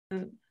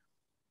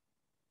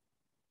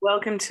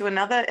Welcome to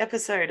another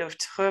episode of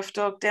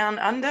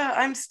TERFtalkdownunder.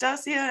 I'm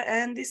Stassja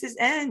and this is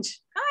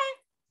Ange. Hi.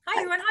 Hi,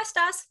 everyone. Hi,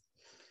 Stass.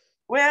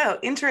 Well,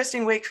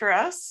 interesting week for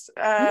us.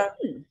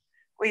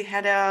 We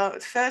had our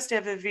first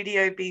ever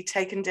video be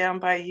taken down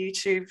by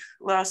YouTube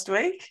last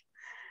week.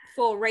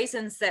 For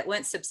reasons that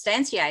weren't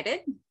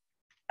substantiated.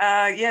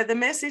 The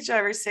message I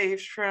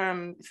received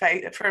from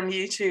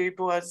YouTube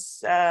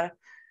was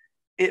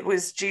it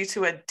was due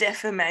to a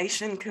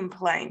defamation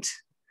complaint.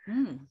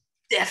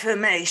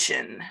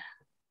 Defamation.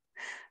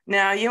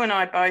 Now, you and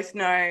I both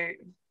know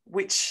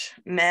which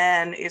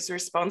man is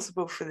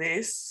responsible for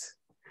this.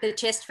 The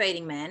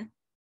chest-feeding man.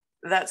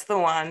 That's the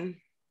one.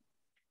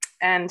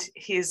 And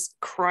his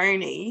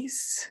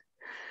cronies.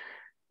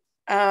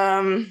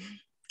 So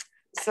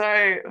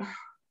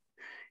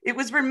it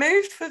was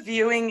removed for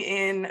viewing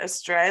in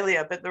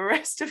Australia, but the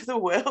rest of the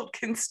world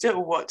can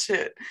still watch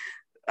it.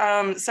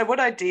 So what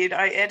I did,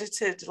 I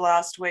edited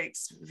last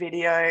week's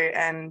video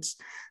and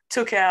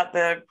took out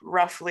the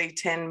roughly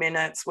 10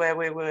 minutes where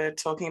we were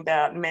talking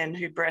about men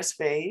who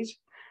breastfeed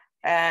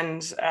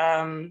and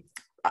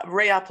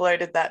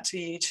re-uploaded that to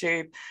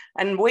YouTube.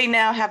 And we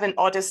now have an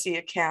Odyssey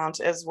account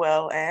as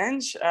well,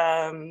 Ange.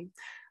 So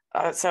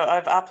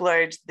I've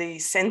uploaded the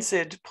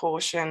censored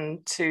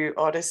portion to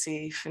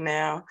Odyssey for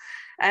now.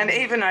 And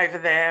even over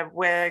there,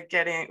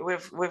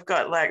 we've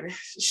got like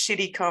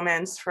shitty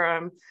comments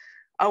from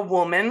a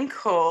woman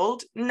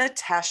called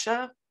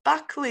Natasha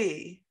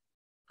Buckley.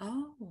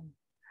 Oh.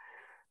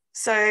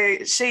 So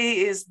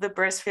she is the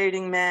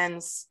breastfeeding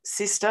man's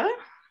sister.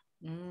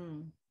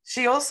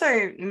 She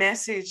also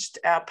messaged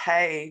our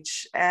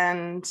page,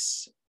 and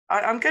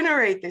I'm going to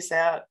read this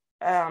out.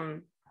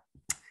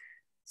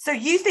 So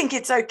you think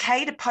it's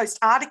okay to post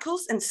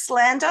articles and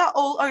slander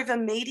all over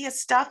media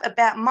stuff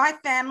about my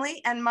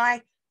family and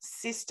my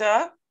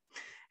sister?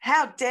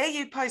 How dare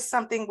you post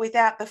something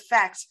without the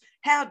facts?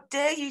 How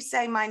dare you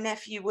say my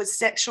nephew was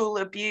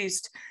sexually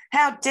abused?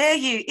 How dare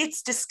you?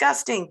 It's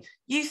disgusting.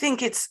 You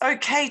think it's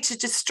okay to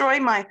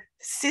destroy my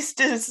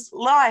sister's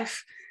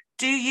life.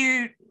 Do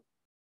you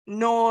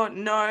not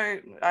know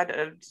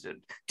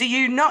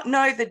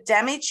the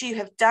damage you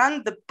have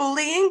done, the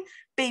bullying?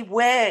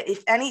 Beware,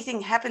 if anything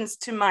happens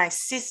to my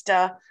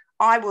sister,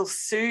 I will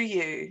sue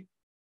you.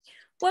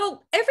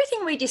 Well,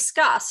 everything we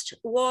discussed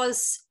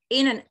was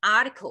in an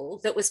article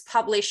that was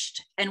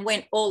published and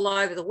went all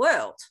over the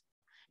world.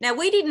 Now,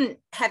 we didn't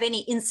have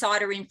any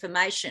insider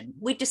information.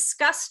 We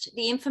discussed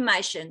the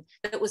information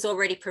that was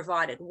already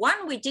provided.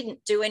 One, we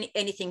didn't do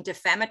anything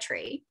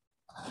defamatory.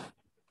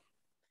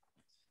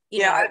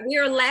 You know,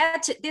 we're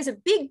allowed to, there's a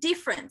big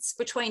difference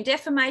between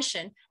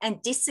defamation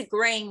and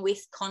disagreeing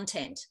with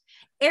content.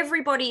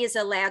 Everybody is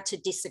allowed to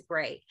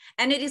disagree.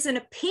 And it is an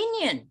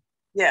opinion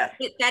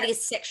that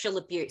is sexual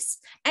abuse.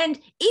 And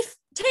if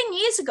 10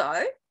 years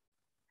ago,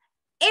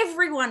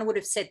 everyone would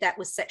have said that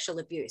was sexual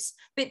abuse.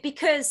 But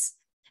because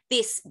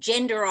this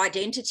gender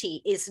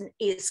identity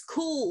is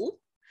cool,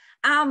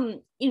 now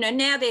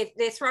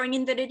they're throwing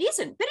in that it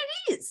isn't, but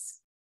it is.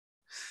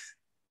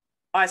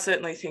 I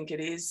certainly think it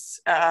is.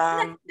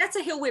 That's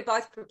a hill we're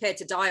both prepared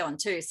to die on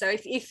too. So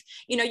if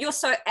you're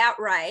so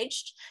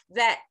outraged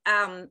that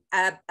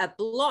a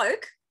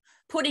bloke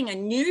putting a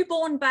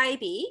newborn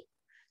baby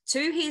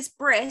to his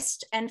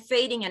breast and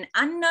feeding an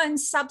unknown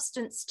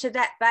substance to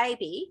that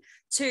baby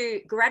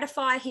to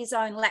gratify his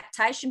own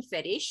lactation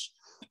fetish,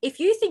 if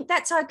you think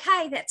that's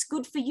okay, that's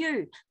good for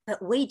you,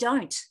 but we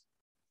don't.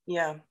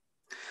 Yeah.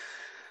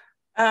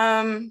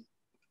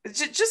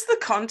 Just the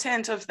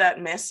content of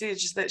that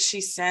message that she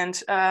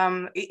sent,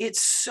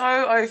 it's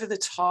so over the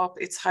top,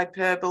 it's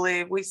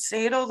hyperbole. We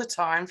see it all the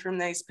time from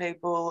these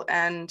people.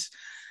 And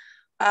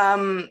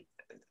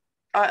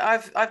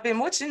I've been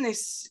watching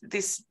this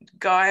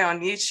guy on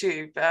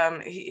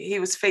YouTube. He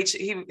was featured,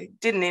 he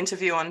did an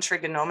interview on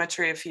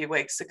trigonometry a few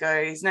weeks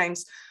ago. His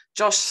name's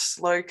Josh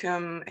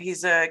Slocum.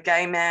 He's a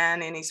gay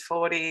man in his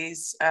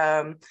 40s.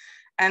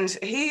 And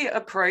he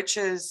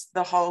approaches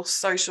the whole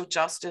social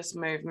justice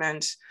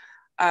movement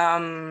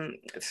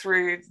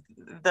through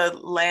the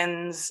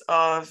lens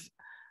of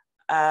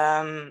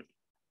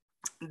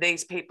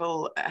these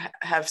people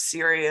have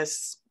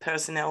serious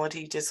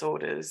personality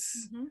disorders.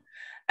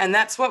 And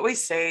that's what we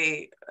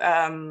see.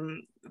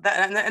 And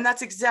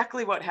that's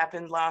exactly what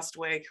happened last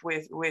week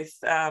with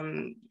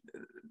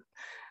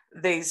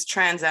these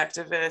trans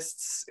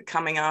activists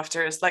coming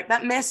after us. Like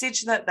that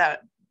message that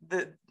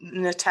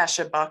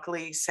Natasha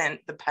Buckley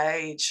sent the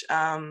page,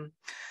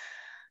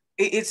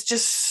 it's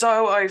just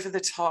so over the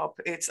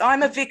top. It's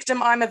I'm a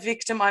victim, I'm a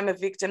victim, I'm a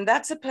victim.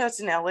 That's a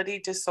personality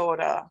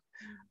disorder.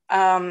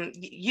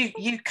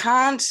 You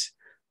can't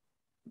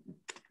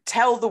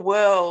tell the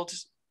world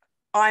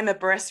I'm a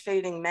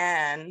breastfeeding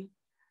man,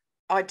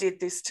 I did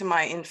this to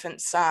my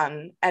infant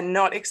son, and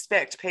not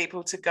expect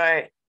people to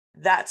go,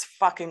 that's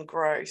fucking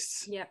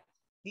gross. Yeah.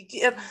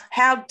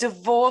 How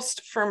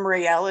divorced from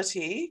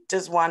reality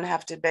does one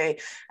have to be?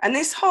 And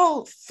this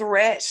whole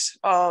threat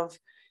of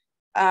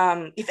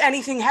if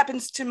anything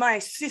happens to my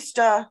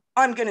sister,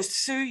 I'm going to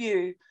sue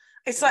you.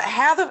 It's like,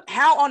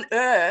 how on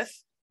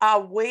earth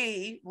are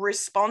we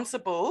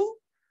responsible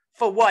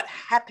for what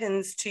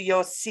happens to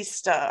your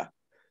sister?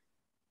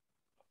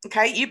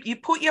 Okay, you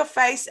put your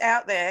face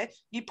out there,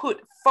 you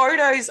put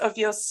photos of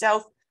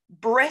yourself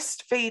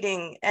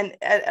breastfeeding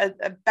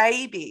a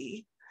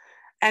baby,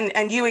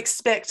 and you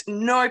expect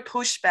no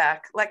pushback.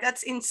 Like,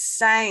 that's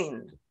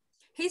insane.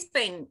 He's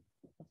been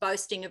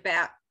boasting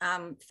about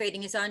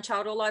feeding his own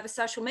child all over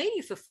social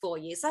media for 4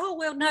 years. The whole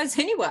world knows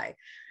anyway.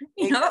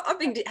 You know, I've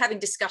been having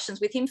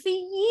discussions with him for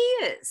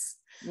years.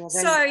 Yeah,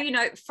 so, you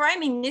know,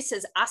 framing this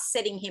as us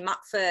setting him up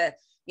for,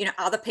 you know,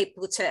 other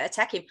people to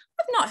attack him.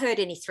 I've not heard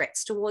any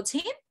threats towards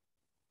him.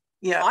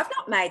 Yeah. I've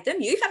not made them.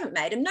 You haven't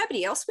made them.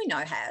 Nobody else we know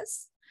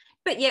has.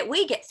 But yet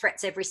we get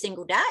threats every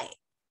single day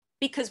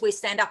because we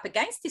stand up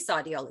against this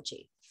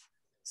ideology.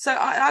 So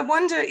I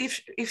wonder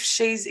if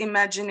she's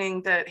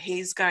imagining that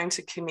he's going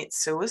to commit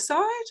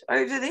suicide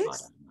over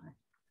this.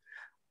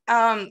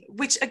 I don't know.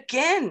 Which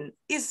again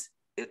is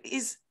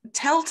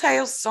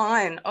telltale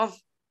sign of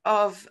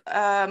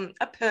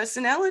a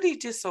personality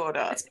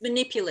disorder. It's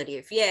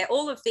manipulative. Yeah,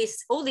 all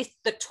this,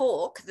 the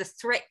talk,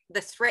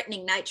 the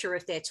threatening nature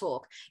of their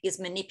talk is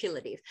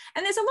manipulative.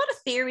 And there's a lot of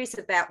theories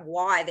about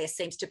why there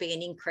seems to be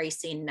an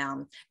increase in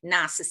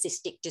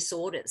narcissistic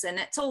disorders, and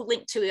it's all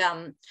linked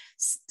to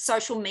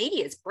social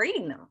media's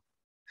breeding them.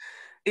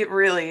 It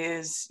really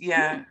is.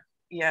 Yeah.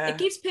 Yeah. It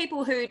gives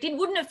people who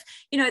wouldn't have,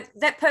 you know,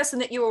 that person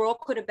that you were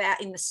awkward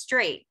about in the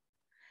street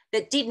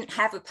that didn't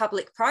have a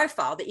public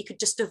profile that you could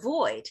just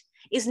avoid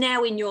is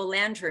now in your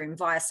lounge room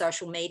via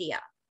social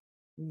media.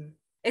 Mm.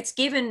 It's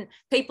given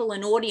people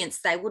an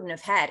audience they wouldn't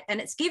have had,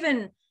 and it's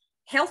given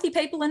healthy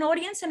people an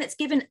audience, and it's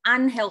given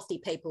unhealthy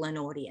people an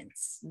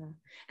audience. Mm.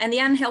 And the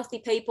unhealthy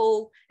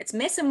people, it's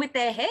messing with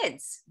their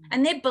heads,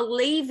 and they're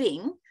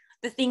believing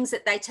the things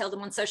that they tell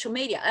them on social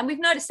media. And we've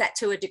noticed that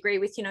to a degree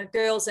with, you know,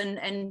 girls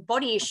and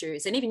body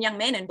issues, and even young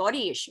men and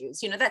body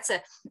issues. You know, that's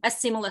a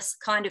similar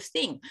kind of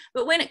thing.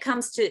 But when it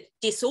comes to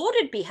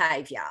disordered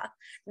behavior,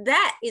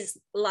 that is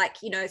like,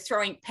 you know,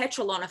 throwing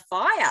petrol on a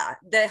fire,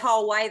 the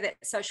whole way that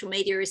social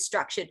media is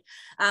structured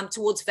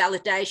towards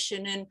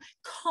validation and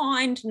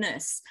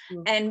kindness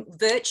and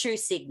virtue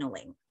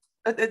signaling.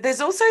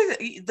 There's also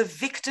the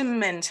victim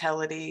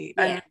mentality.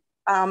 Yeah.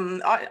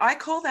 I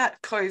call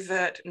that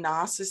covert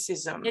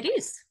narcissism. It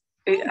is.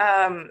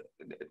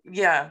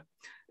 Yeah.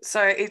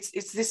 So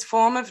it's this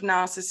form of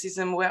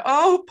narcissism where,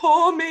 oh,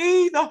 poor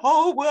me, the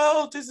whole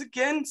world is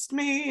against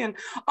me, and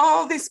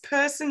oh, this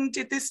person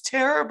did this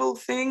terrible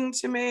thing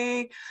to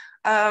me.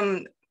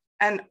 And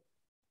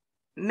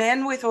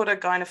men with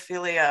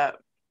autogynephilia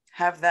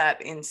have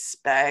that in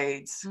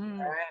spades.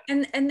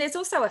 Right? And there's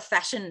also a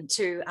fashion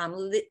to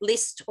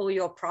list all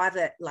your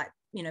private, like,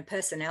 you know,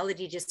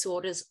 personality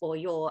disorders or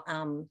your,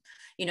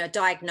 you know,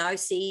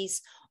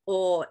 diagnoses,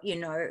 or, you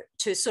know,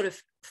 to sort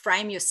of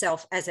frame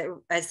yourself as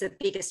the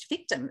biggest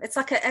victim. It's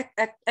like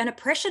an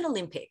oppression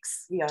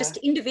Olympics, just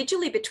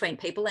individually between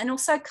people and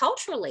also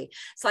culturally.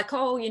 It's like,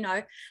 oh, you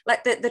know,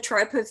 like the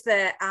trope of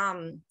the,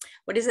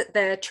 what is it,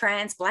 the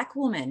trans Black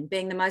woman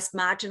being the most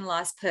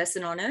marginalized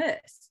person on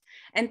earth.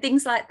 And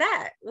things like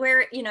that,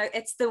 where, you know,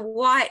 it's the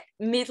white,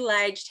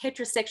 middle-aged,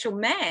 heterosexual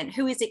man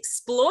who is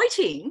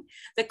exploiting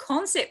the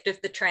concept of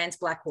the trans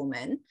Black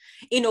woman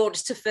in order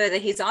to further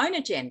his own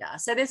agenda.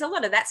 So there's a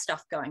lot of that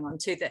stuff going on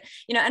too. That,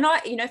 you know, and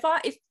I, you know,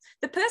 if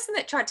the person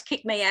that tried to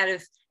kick me out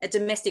of a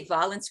domestic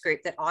violence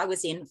group that I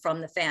was in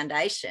from the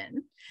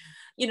foundation,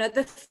 you know,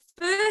 the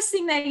first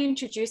thing they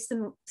introduce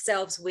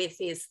themselves with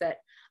is that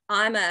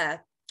I'm a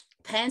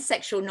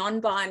pansexual,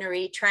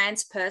 non-binary,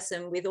 trans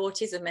person with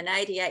autism and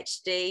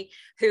ADHD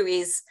who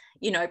is,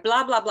 you know,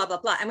 blah, blah, blah, blah,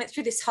 blah, and went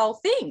through this whole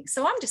thing.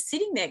 So I'm just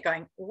sitting there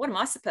going, well, what am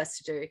I supposed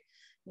to do?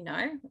 You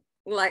know,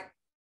 like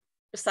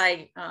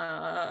say,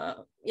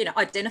 you know,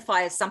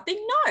 identify as something?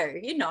 No,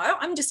 you know,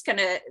 I'm just going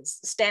to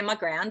stand my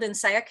ground and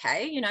say,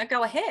 okay, you know,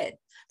 go ahead.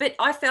 But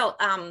I felt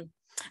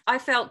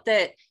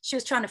that she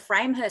was trying to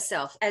frame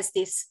herself as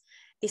this,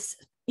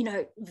 you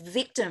know,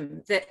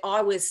 victim that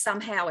I was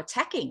somehow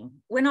attacking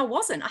when I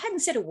wasn't. I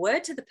hadn't said a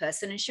word to the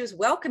person, and she was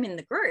welcome in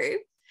the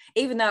group,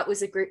 even though it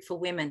was a group for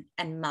women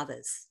and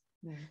mothers.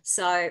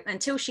 So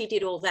until she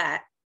did all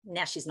that,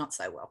 now she's not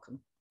so welcome.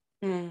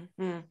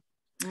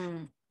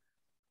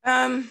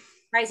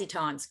 Crazy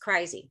times,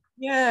 crazy.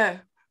 Yeah.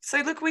 So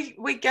look,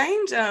 we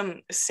gained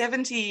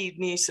 70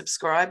 new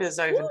subscribers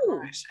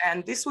overnight,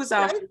 and this was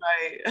after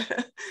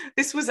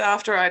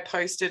I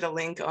posted a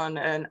link on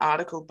an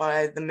article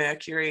by the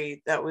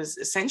Mercury that was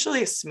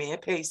essentially a smear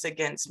piece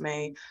against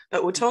me.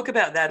 But we'll talk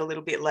about that a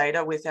little bit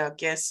later with our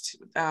guest.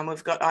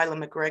 We've got Isla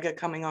MacGregor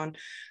coming on.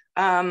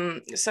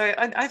 So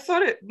I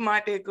thought it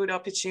might be a good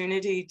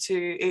opportunity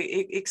to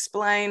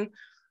explain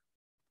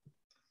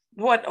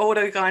what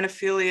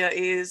autogynephilia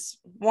is,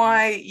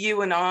 why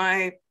you and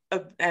I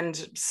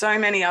and so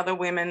many other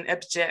women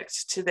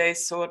object to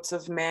these sorts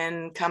of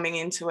men coming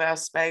into our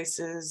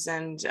spaces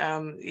and,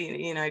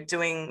 you know,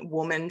 doing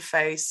woman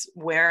face,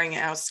 wearing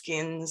our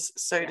skins,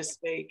 so to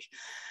speak.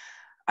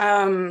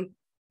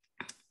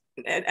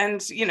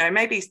 and you know,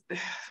 maybe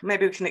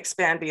we can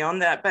expand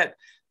beyond that. But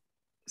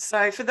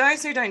so for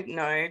those who don't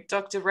know,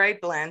 Dr. Ray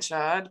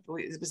Blanchard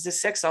was a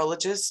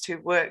sexologist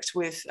who worked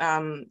with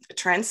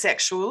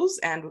transsexuals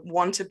and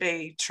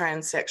want-to-be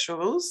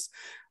transsexuals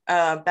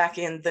back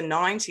in the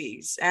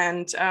 90s.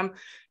 And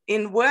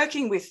in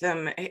working with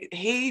them,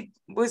 he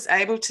was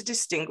able to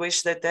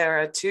distinguish that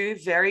there are two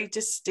very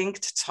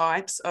distinct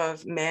types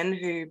of men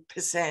who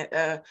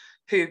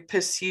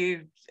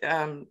pursue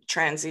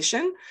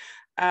transition.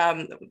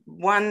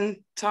 One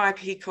type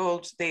he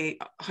called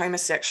the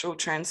homosexual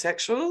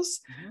transsexuals.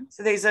 Mm-hmm.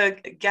 So these are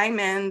gay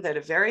men that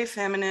are very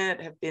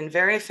effeminate, have been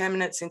very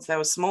effeminate since they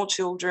were small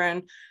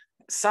children,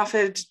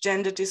 suffered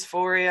gender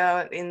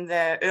dysphoria in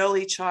their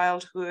early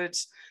childhood,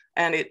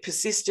 and it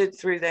persisted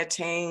through their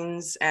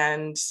teens.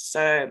 And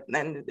so,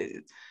 and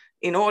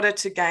in order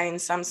to gain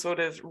some sort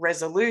of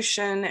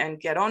resolution and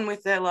get on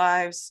with their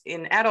lives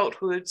in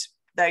adulthood,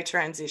 they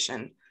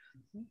transition.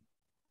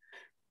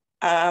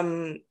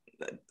 Mm-hmm.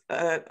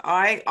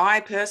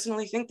 I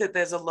personally think that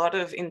there's a lot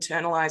of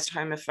internalized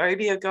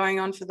homophobia going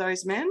on for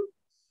those men,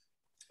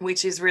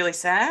 which is really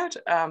sad.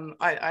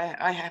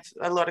 I have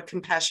a lot of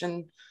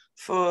compassion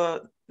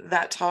for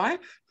that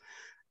type.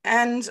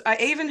 And I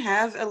even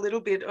have a little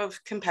bit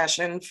of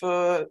compassion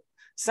for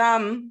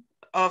some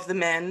of the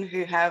men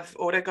who have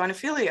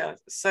autogynephilia.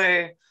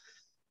 So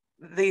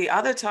the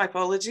other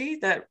typology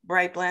that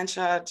Ray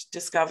Blanchard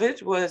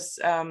discovered was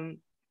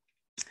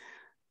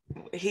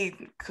he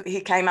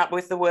came up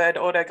with the word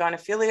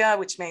autogynephilia,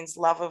 which means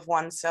love of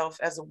oneself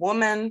as a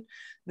woman.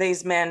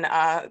 These men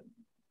are,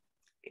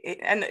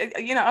 and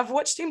you know, I've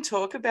watched him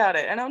talk about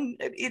it, and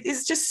it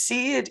is just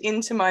seared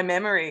into my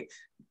memory.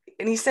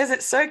 And he says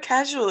it so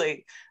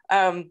casually.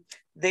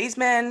 These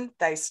men,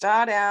 they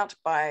start out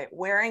by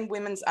wearing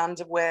women's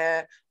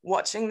underwear,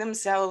 watching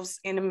themselves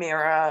in a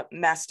mirror,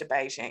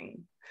 masturbating.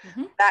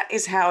 Mm-hmm. That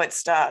is how it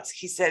starts.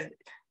 He said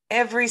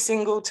every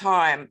single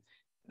time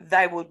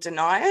they will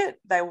deny it.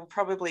 They will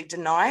probably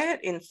deny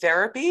it in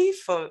therapy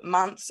for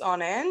months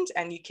on end,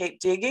 and you keep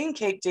digging,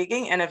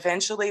 and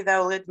eventually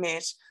they'll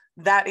admit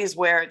that is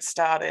where it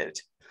started.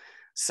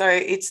 So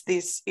it's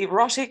this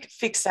erotic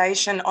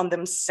fixation on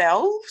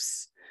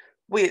themselves,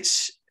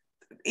 which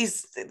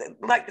is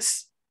like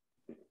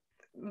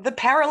the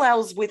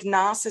parallels with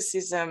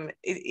narcissism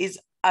is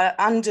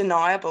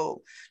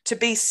undeniable. To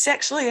be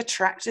sexually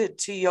attracted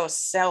to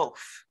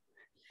yourself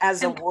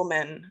as a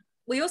woman.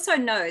 We also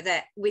know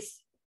that with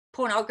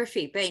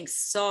pornography being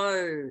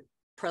so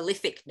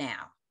prolific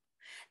now,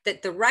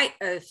 that the rate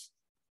of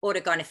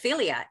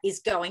autogynephilia is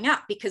going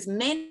up because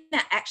men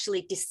are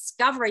actually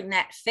discovering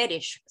that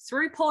fetish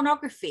through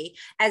pornography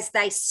as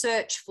they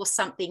search for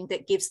something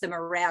that gives them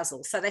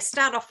arousal. So they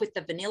start off with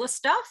the vanilla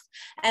stuff,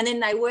 and then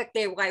they work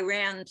their way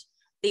around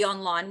the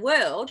online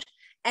world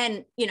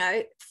and, you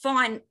know,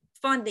 find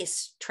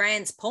this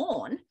trans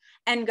porn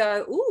and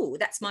go, ooh,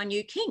 that's my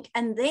new kink.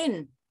 And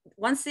then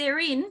once they're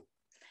in,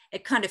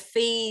 it kind of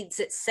feeds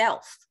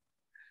itself.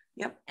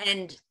 Yep.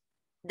 And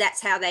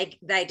that's how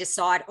they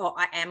decide, oh,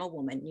 I am a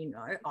woman, you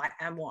know, I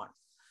am one.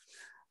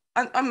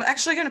 I'm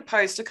actually going to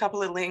post a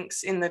couple of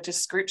links in the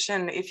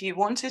description if you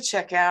want to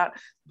check out.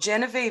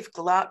 Genevieve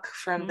Gluck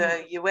from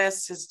the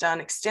US has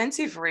done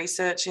extensive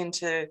research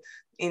into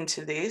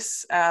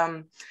this.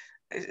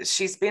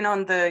 She's been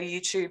on the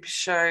YouTube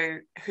show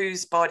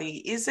Whose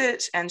Body Is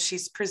It? And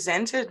she's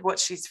presented what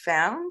she's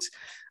found.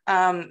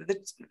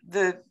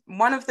 The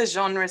one of the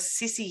genres,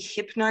 sissy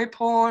hypno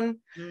porn,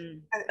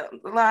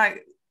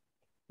 like,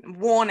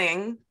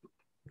 warning,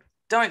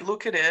 don't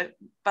look at it,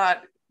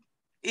 but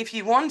if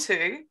you want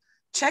to,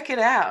 check it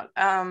out.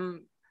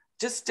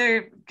 Just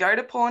go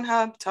to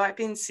Pornhub, type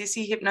in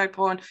sissy hypno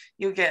porn,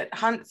 you'll get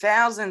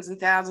thousands and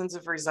thousands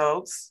of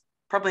results,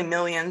 probably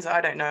millions,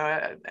 I don't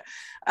know.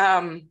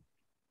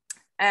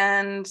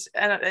 And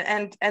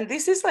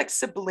this is like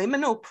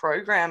subliminal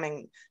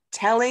programming,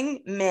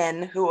 telling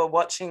men who are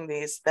watching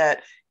this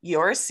that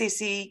you're a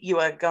sissy, you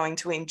are going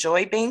to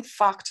enjoy being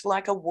fucked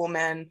like a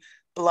woman,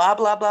 blah,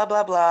 blah, blah,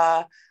 blah,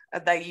 blah.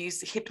 They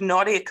use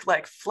hypnotic,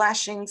 like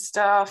flashing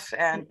stuff.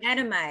 And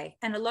anime.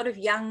 And a lot of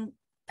young,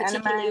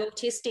 particularly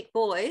autistic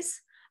boys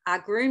are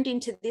groomed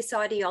into this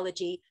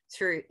ideology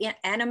through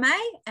anime,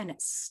 and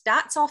it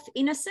starts off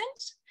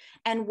innocent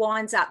and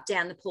winds up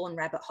down the porn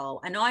rabbit hole.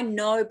 And I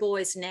know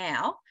boys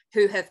now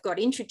who have got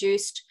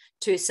introduced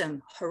to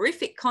some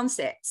horrific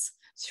concepts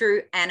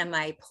through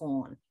anime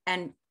porn,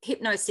 and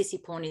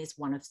hypno-sissy porn is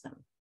one of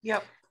them.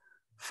 Yep.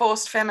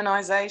 Forced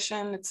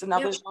feminization, it's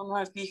another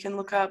genre you can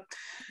look up.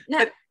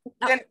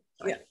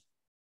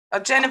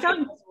 Jennifer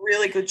does a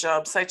really good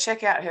job, so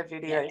check out her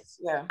videos.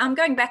 Yeah. I'm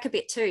going back a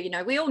bit too. You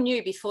know, we all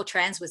knew before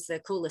trans was the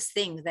coolest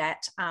thing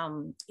that,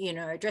 you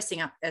know,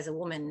 dressing up as a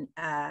woman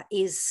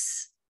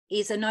is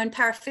a known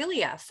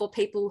paraphilia for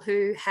people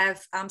who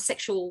have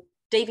sexual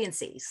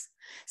deviancies,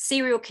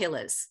 serial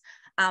killers,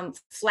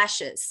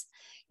 flashers.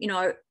 You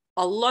know,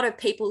 a lot of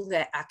people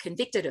that are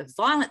convicted of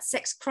violent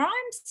sex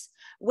crimes,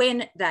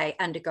 when they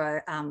undergo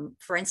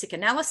forensic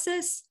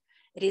analysis,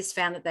 It is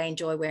found that they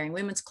enjoy wearing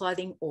women's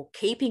clothing or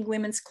keeping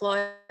women's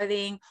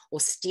clothing or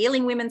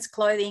stealing women's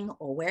clothing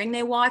or wearing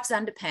their wife's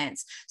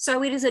underpants.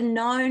 So it is a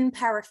known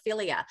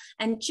paraphilia.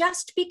 And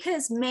just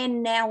because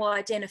men now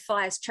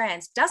identify as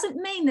trans doesn't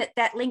mean that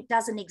that link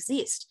doesn't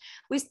exist.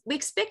 We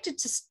expected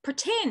to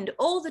pretend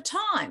all the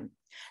time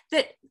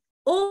that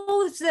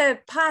all of the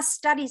past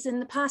studies and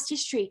the past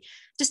history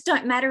just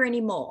don't matter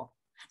anymore.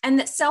 And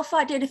that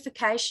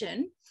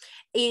self-identification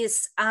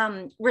is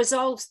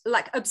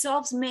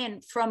absolves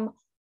men from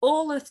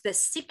all of the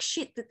sick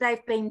shit that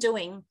they've been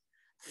doing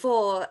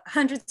for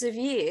hundreds of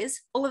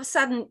years. All of a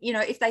sudden, you know,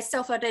 if they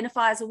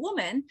self-identify as a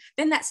woman,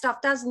 then that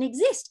stuff doesn't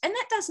exist. And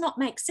that does not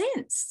make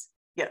sense.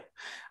 Yeah.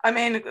 I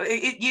mean,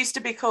 it used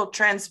to be called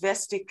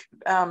transvestic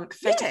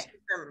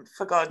fetishism,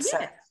 for God's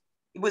sake.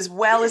 It was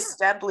well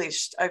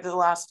established over the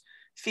last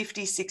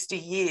 50, 60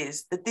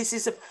 years that this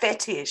is a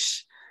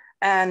fetish.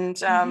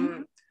 And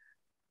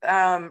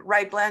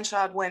Ray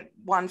Blanchard went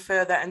one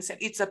further and said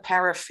it's a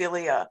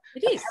paraphilia.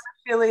 It is.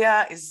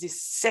 Paraphilia is this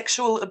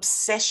sexual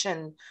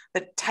obsession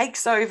that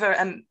takes over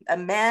a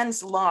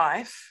man's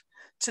life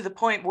to the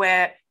point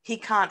where he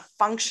can't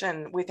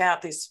function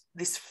without this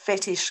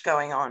fetish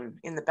going on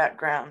in the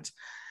background.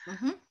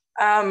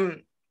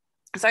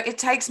 So it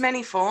takes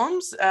many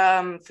forms.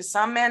 For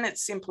some men,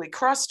 it's simply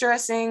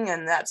cross-dressing,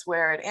 and that's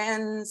where it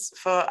ends.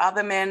 For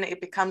other men, it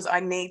becomes,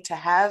 I need to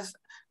have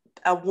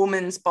a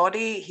woman's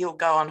body. He'll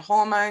go on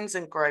hormones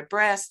and grow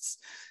breasts.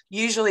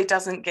 Usually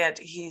doesn't get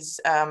his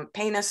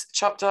penis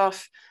chopped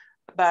off,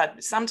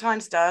 but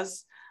sometimes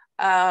does.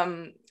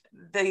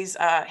 These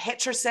are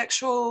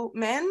heterosexual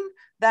men.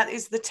 That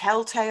is the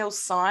telltale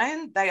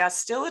sign. They are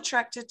still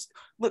attracted.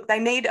 Look, they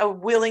need a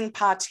willing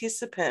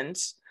participant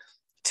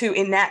to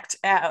enact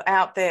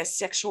out their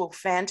sexual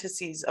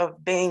fantasies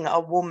of being a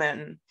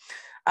woman.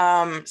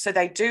 So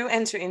they do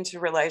enter into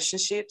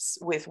relationships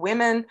with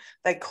women.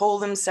 They call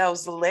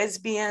themselves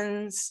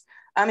lesbians.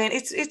 I mean,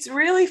 it's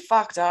really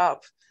fucked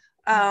up.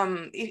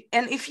 And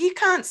if you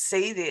can't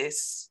see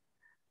this,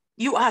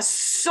 you are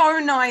so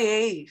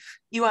naive.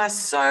 You are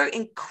so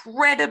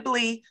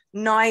incredibly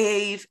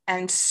naive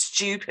and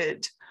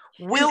stupid,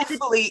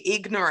 willfully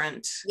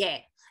ignorant. Yeah.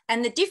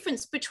 And the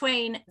difference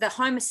between the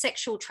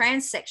homosexual,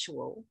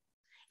 transsexual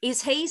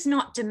is he's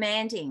not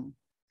demanding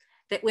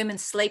that women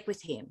sleep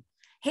with him.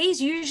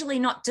 He's usually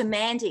not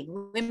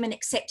demanding women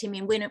accept him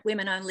in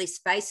women-only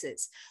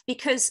spaces,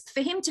 because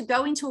for him to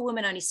go into a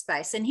women-only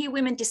space and hear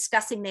women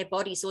discussing their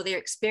bodies or their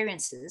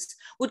experiences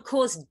would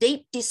cause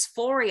deep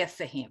dysphoria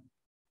for him.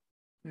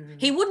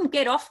 He wouldn't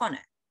get off on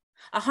it.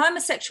 A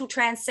homosexual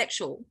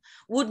transsexual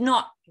would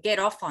not get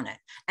off on it.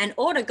 An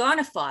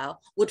autogynephile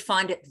would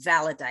find it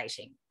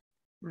validating.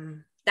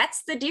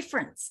 That's the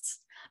difference.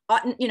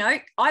 I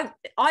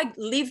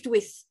lived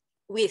with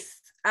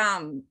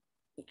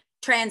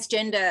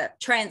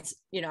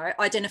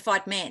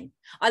identified men.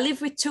 I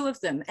lived with two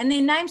of them, and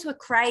their names were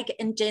Craig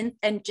and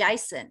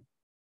Jason.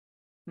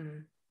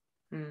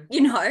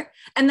 You know,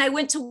 and they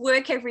went to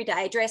work every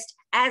day dressed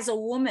as a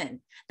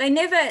woman. They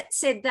never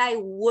said they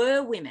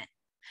were women.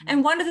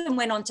 And one of them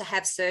went on to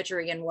have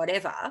surgery and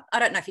whatever. I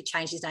don't know if he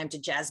changed his name to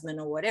Jasmine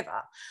or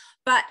whatever,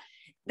 but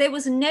there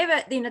was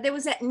never,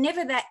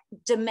 never that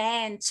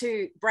demand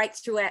to break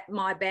through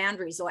my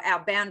boundaries or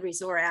our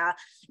boundaries or our,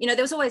 there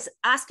was always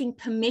asking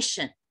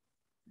permission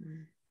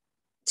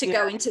to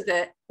go into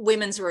the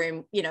women's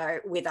room,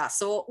 with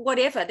us or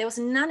whatever. There was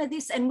none of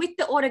this. And with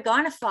the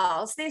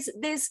autogynephiles,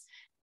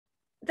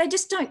 they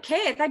just don't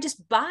care. They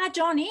just barge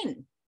on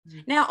in.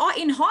 Now,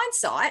 in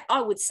hindsight,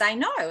 I would say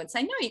no and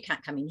say, no, you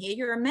can't come in here.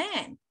 You're a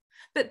man.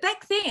 But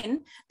back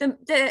then,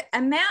 the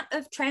amount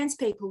of trans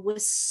people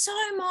was so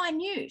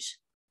minute.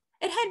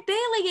 It had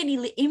barely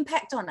any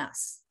impact on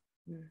us.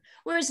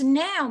 Whereas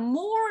now,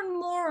 more and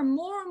more and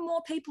more and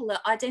more people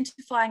are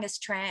identifying as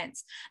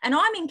trans. And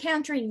I'm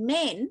encountering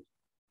men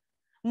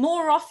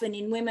more often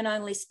in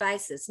women-only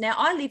spaces. Now,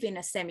 I live in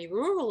a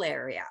semi-rural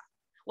area.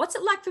 What's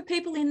it like for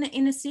people in the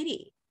inner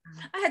city?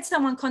 I had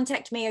someone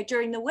contact me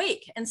during the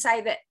week and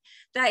say that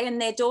they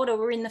and their daughter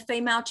were in the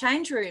female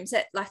change rooms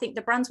at, I think,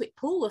 the Brunswick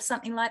Pool or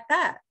something like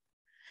that.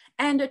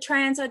 And a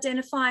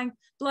trans-identifying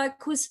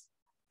bloke was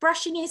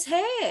brushing his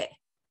hair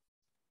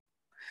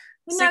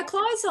with no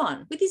clothes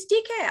on, with his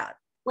dick out.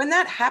 When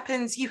that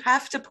happens, you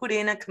have to put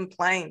in a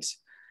complaint.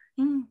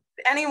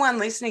 Anyone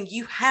listening,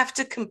 you have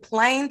to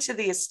complain to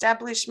the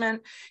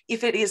establishment.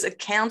 If it is a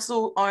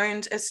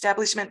council-owned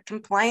establishment,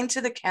 complain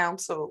to the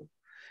council.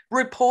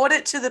 Report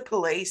it to the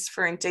police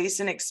for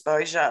indecent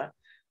exposure.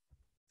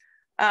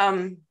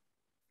 I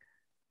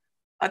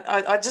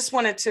just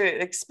wanted to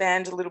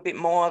expand a little bit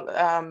more.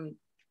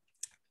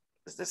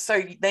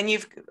 So then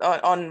you've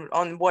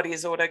on what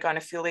is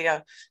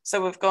autogynephilia.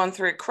 So we've gone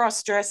through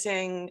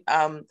cross-dressing,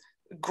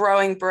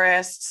 growing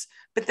breasts,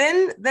 but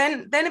then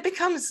it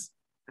becomes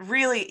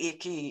really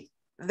icky.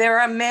 There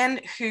are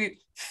men who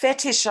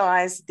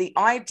fetishize the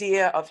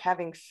idea of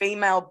having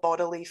female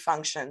bodily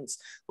functions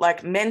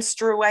like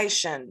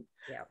menstruation,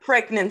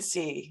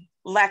 pregnancy,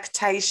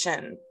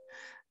 lactation.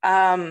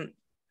 One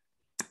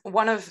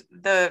of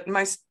the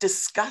most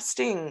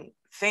disgusting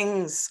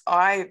things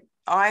I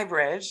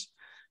read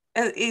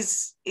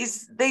is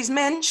these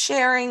men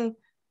sharing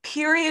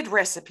period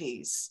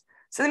recipes.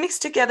 So they mix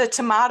together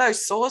tomato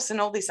sauce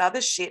and all this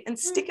other shit and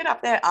stick it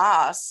up their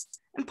ass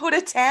and put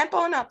a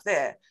tampon up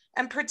there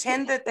and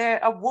pretend that they're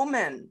a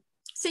woman.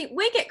 See,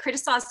 we get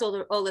criticised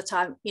all the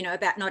time, you know,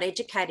 about not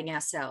educating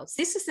ourselves.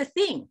 This is the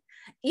thing.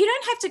 You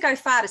don't have to go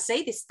far to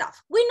see this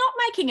stuff. We're not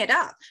making it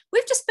up.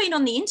 We've just been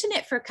on the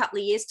internet for a couple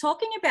of years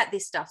talking about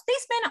this stuff.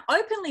 These men are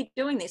openly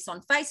doing this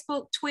on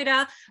Facebook,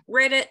 Twitter,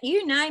 Reddit,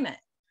 you name it.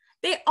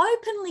 They're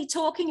openly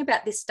talking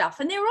about this stuff,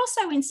 and they're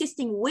also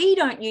insisting we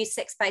don't use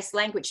sex-based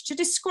language to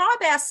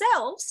describe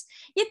ourselves,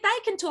 yet they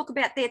can talk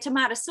about their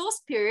tomato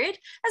sauce period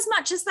as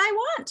much as they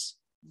want.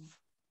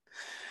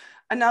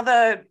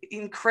 Another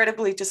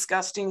incredibly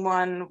disgusting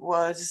one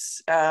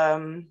was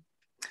a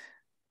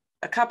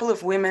couple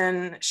of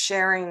women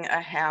sharing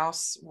a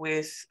house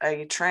with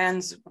a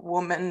trans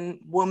woman.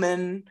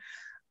 One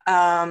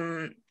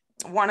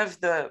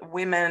of the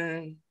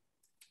women,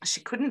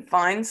 she couldn't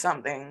find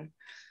something,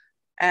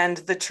 and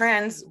the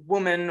trans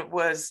woman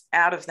was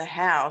out of the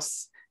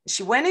house.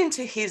 She went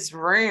into his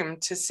room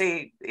to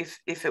see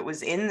if it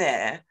was in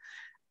there,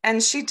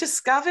 and she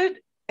discovered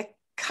a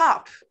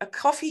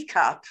coffee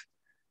cup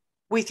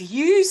with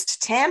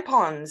used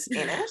tampons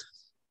in it.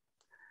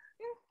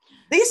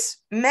 This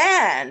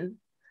man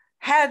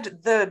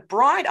had the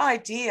bright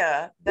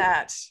idea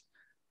that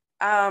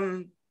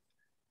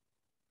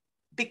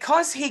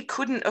because he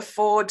couldn't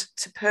afford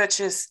to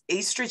purchase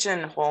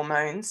estrogen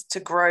hormones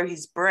to grow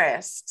his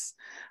breasts,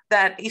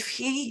 that if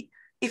he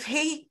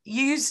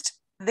used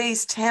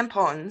these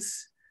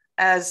tampons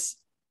as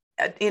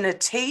in a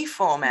tea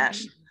format,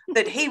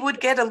 that he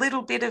would get a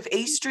little bit of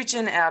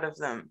estrogen out of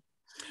them.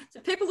 So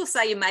people will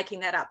say you're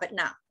making that up, but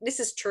no, this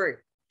is true.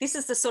 This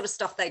is the sort of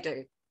stuff they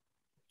do,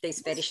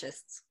 these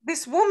fetishists.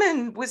 This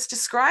woman was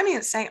describing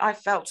it, saying, I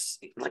felt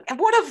like,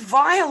 what a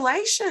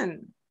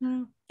violation.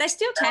 They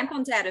steal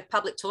tampons out of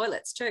public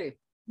toilets too.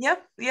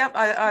 Yep.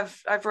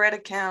 I've read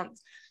a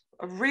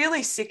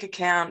really sick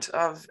account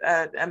of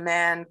a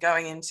man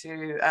going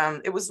into,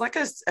 it was like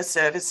a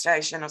service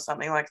station or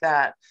something like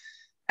that.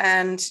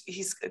 And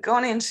he's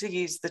gone in to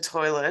use the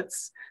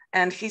toilets,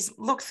 and he's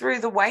looked through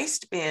the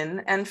waste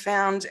bin and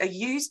found a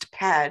used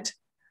pad,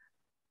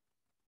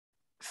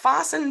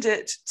 fastened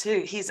it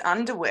to his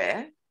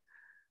underwear,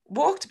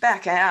 walked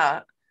back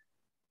out,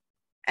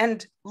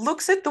 and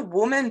looks at the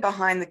woman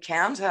behind the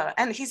counter.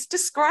 And he's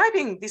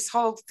describing this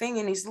whole thing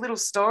in his little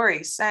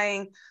story,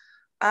 saying,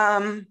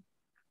 oh,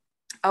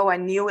 I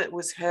knew it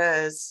was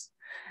hers.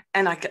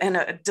 And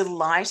it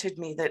delighted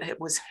me that it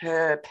was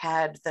her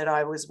pad that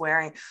I was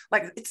wearing.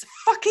 Like, it's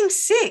fucking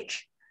sick.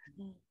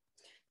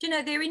 Do you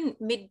know, they're in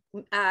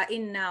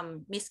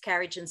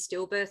miscarriage and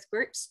stillbirth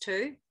groups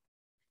too?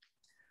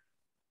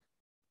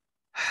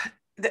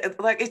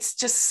 Like, it's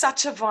just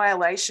such a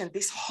violation.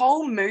 This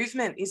whole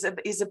movement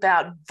is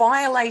about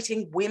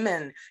violating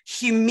women,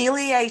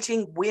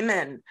 humiliating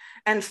women,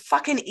 and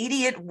fucking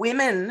idiot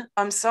women,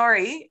 I'm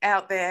sorry,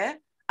 out there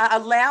are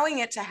allowing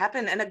it to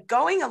happen and are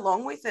going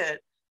along with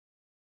it.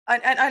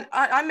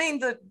 I mean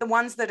the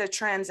ones that are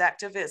trans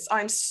activists.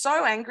 I'm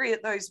so angry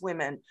at those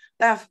women.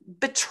 They're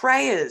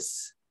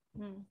betrayers.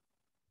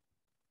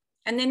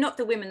 And they're not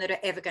the women that are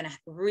ever going to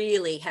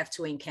really have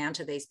to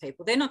encounter these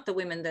people. They're not the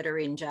women that are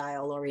in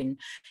jail or in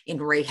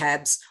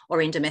rehabs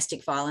or in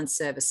domestic violence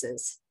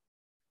services.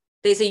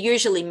 These are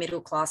usually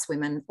middle-class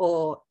women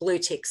or blue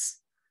ticks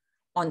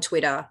on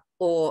Twitter,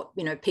 or,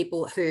 you know,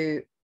 people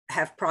who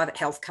have private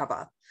health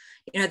cover.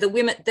 You know,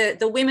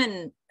 the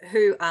women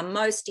who are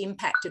most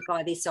impacted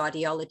by this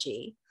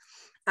ideology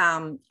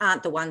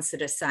aren't the ones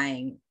that are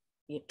saying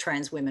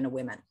trans women are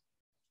women.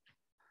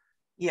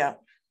 Yeah.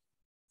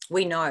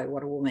 We know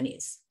what a woman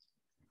is.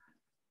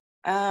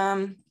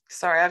 Sorry,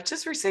 I've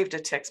just received a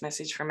text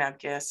message from our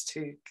guest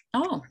who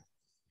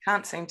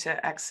can't seem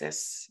to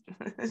access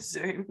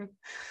Zoom.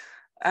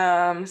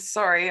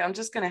 Sorry, I'm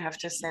just going to have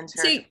to send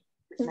her. See,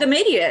 the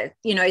media,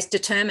 you know, is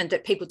determined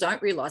that people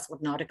don't realise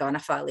what an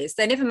autogynephile is.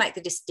 They never make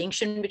the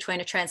distinction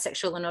between a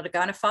transsexual and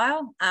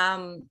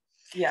autogynephile.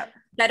 Yeah.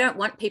 They don't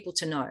want people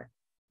to know.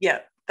 Yeah,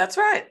 that's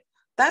right.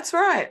 That's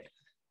right.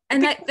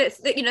 And that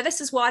you know,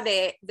 this is why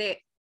they're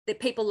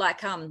people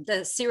like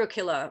the serial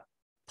killer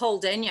Paul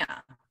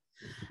Denyer.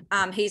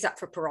 He's up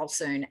for parole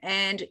soon,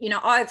 and you know,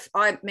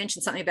 I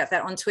mentioned something about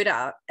that on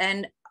Twitter,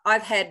 and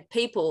I've had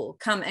people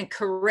come and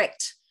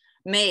correct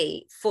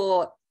me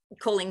for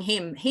calling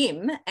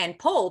him and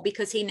Paul,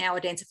 because he now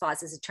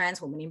identifies as a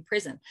trans woman in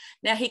prison.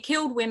 Now, he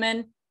killed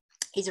women,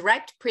 he's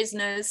raped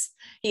prisoners,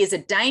 he is a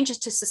danger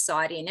to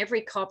society, and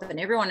every cop and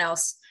everyone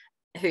else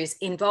who's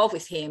involved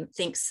with him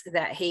thinks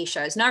that he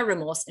shows no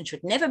remorse and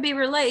should never be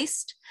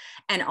released.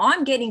 And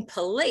I'm getting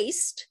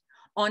policed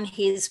on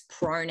his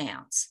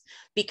pronouns,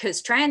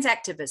 because trans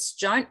activists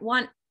don't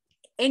want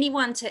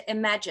anyone to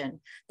imagine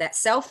that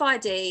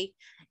self-ID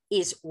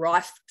is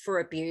rife for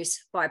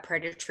abuse by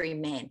predatory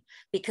men.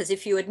 Because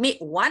if you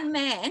admit one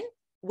man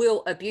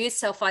will abuse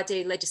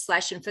self-ID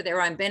legislation for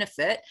their own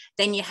benefit,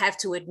 then you have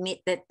to admit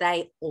that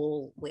they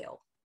all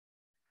will.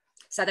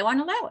 So they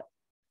won't allow it.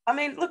 I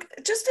mean, look,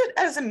 just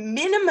as a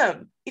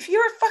minimum, if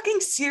you're a fucking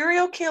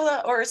serial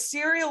killer or a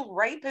serial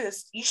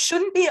rapist, you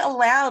shouldn't be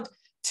allowed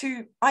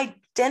to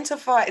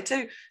identify,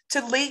 to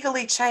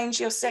legally change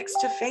your sex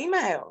to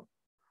female.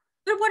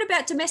 But what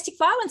about domestic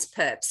violence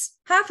perps?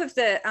 Half of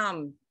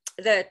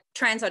the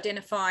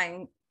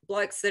trans-identifying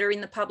blokes that are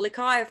in the public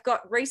eye have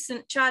got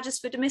recent charges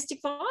for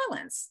domestic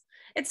violence.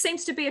 It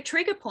seems to be a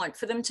trigger point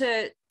for them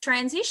to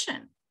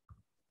transition.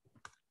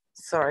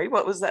 Sorry,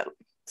 what was that?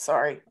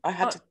 Sorry, I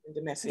had to send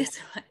a message.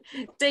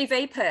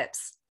 DV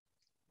perps.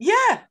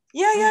 Yeah.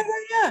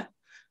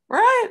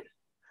 Right.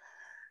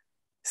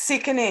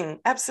 Sickening,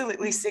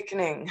 absolutely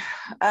sickening.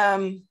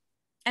 And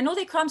all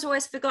their crimes are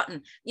always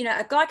forgotten. You know,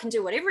 a guy can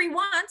do whatever he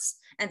wants,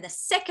 and the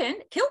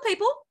second, kill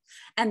people,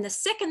 and the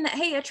second that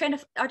he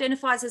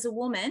identifies as a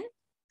woman,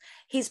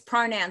 his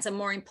pronouns are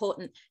more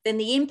important than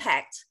the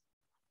impact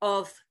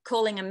of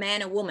calling a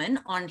man a woman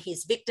on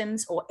his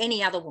victims or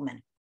any other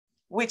woman.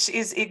 Which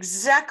is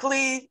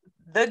exactly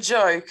the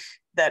joke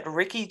that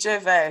Ricky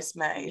Gervais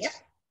made. Yep.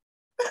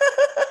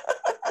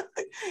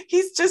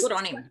 He's just... Good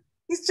on him.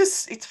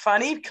 It's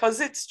funny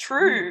because it's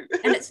true.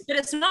 But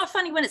it's not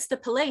funny when it's the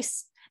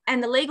police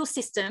and the legal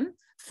system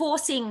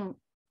forcing,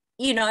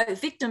 you know,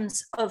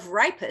 victims of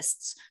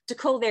rapists to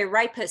call their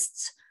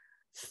rapists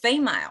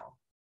female.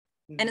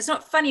 And it's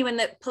not funny when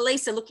the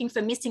police are looking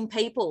for missing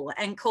people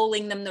and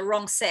calling them the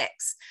wrong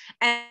sex,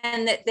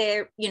 and that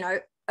they're, you know,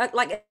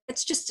 like,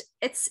 it's just,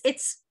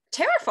 it's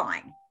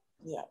terrifying.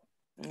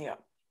 Yeah.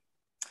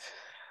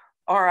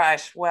 All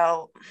right.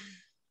 Well,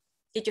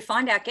 did you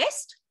find our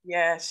guest?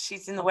 Yeah,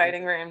 she's in the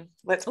waiting room.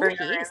 Let's bring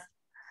her in.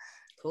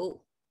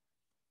 Cool.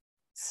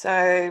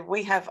 So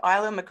we have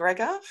Isla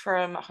MacGregor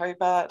from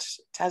Hobart,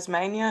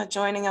 Tasmania,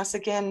 joining us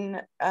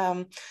again.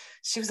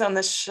 She was on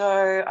the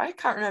show, I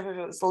can't remember if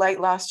it was late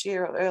last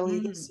year or early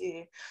this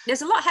year.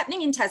 There's a lot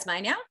happening in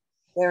Tasmania.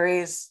 There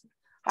is.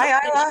 Hi,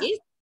 Isla.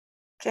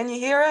 Can you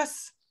hear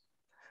us?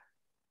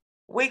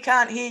 We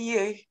can't hear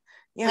you.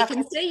 We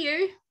can see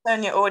you.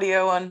 Turn your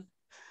audio on,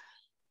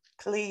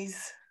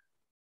 please.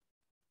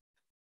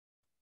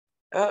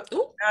 Oh,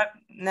 no,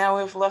 now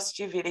we've lost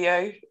your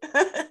video.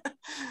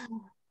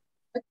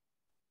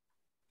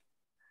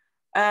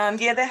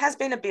 Yeah, there has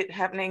been a bit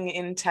happening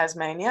in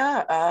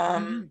Tasmania.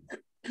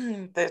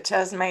 The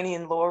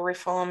Tasmanian Law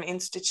Reform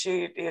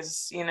Institute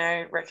is, you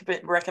know,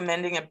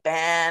 recommending a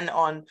ban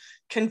on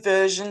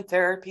conversion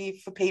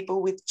therapy for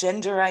people with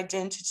gender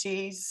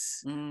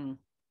identities.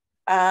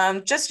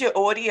 Just your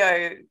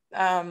audio,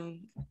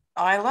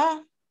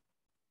 Isla.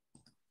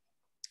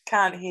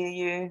 Can't hear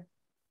you.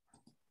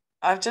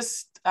 I've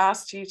just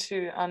asked you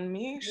to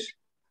unmute.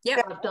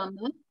 Yep, I've done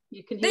that.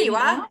 You can hear there you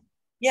are. now?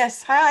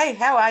 Yes. Hi,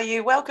 how are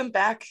you? Welcome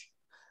back.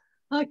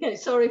 Okay,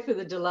 sorry for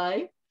the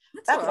delay.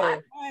 That's all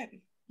right.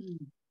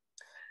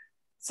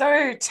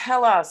 So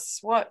tell us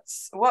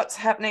what's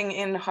happening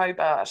in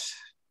Hobart.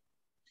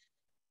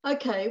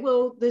 Okay,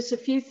 well, there's a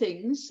few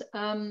things.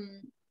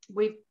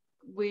 We've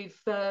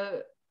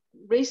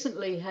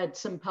recently had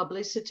some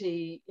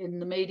publicity in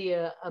the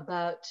media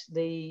about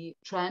the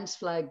trans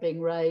flag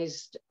being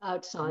raised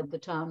outside the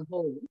town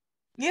hall.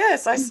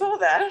 Yes, I saw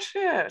that.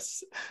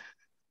 Yes.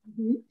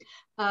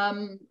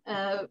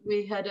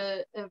 We had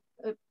a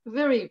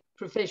very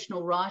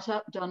professional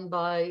write-up done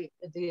by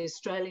the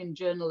Australian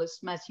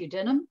journalist Matthew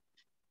Denham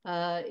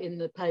in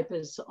the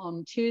papers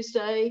on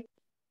Tuesday,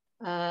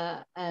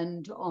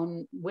 and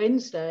on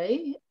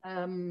Wednesday,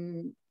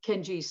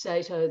 Kenji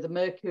Sato, the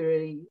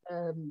Mercury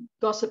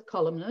gossip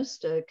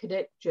columnist, a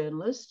cadet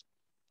journalist,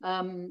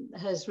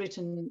 has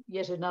written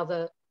yet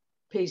another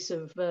piece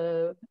of,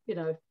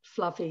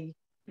 fluffy,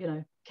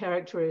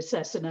 character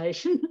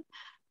assassination.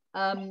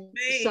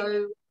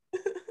 So,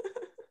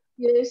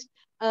 yes,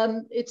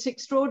 it's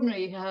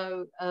extraordinary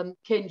how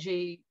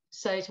Kenji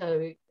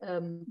Sato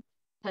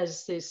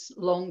has this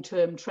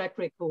long-term track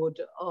record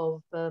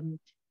of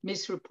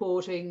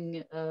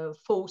misreporting,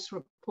 false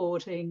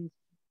reporting,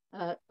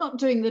 not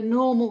doing the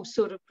normal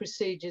sort of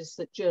procedures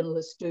that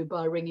journalists do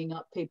by ringing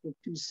up people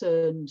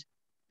concerned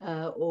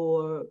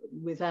or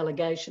with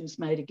allegations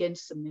made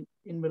against them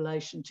in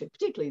relation to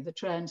particularly the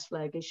trans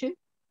flag issue.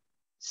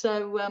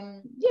 So,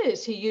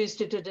 yes, he used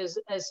it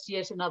as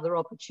yet another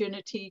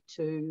opportunity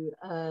to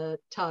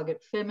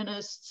target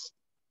feminists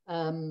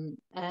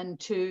and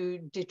to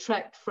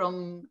detract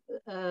from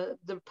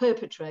the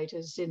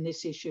perpetrators in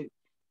this issue.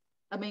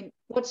 I mean,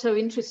 what's so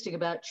interesting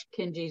about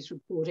Kenji's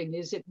reporting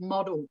is it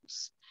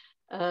models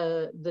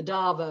the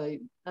Darvo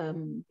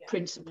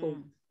principle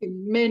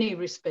in many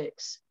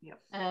respects. Yep.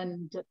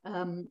 And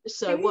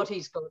so what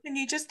he's got... Can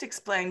you just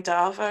explain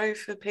Darvo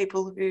for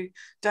people who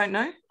don't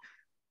know?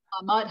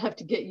 I might have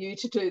to get you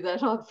to do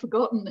that. I've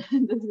forgotten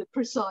the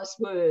precise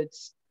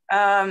words.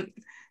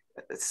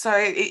 So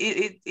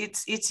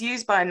it's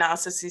used by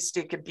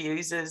narcissistic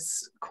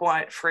abusers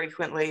quite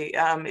frequently.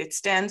 It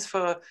stands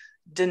for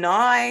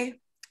deny,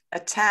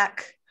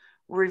 attack,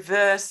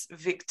 reverse,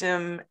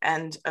 victim,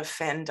 and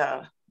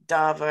offender.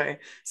 Davo.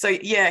 So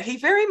yeah, he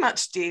very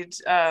much did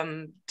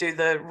do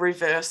the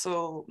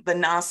reversal, the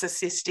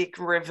narcissistic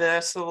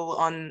reversal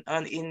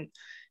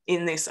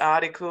in this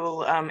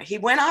article. He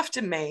went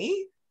after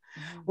me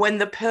when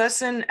the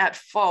person at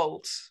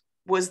fault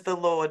was the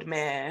Lord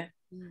Mayor.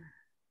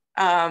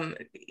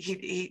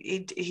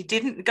 He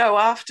didn't go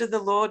after the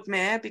Lord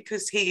Mayor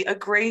because he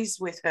agrees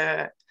with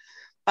her,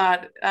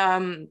 but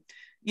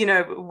you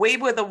know, we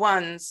were the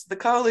ones, the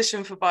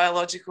Coalition for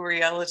Biological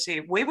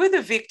Reality, we were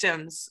the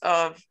victims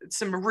of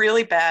some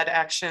really bad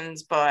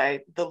actions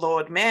by the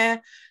Lord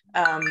Mayor.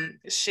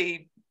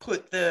 She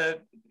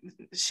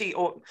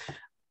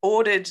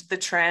ordered the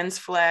trans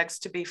flags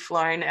to be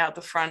flown out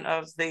the front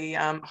of the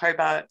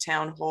Hobart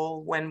Town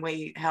Hall when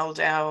we held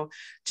our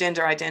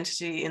Gender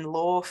Identity in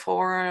Law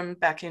forum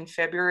back in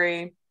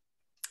February.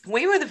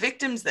 We were the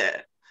victims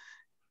there.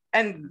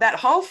 And that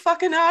whole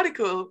fucking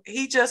article,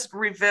 he just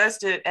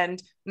reversed it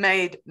and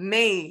made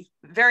me,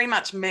 very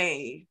much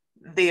me,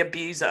 the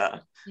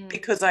abuser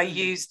because I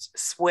used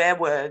swear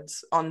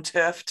words on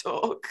TERF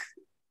Talk.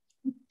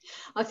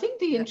 I think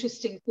the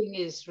interesting thing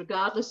is,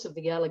 regardless of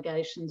the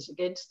allegations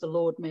against the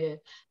Lord Mayor,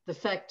 the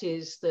fact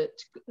is that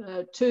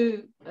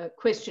two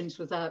questions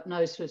without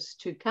notice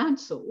to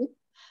council,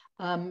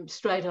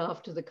 straight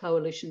after the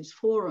Coalition's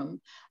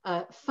forum,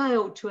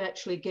 failed to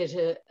actually get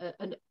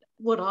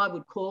what I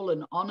would call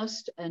an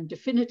honest and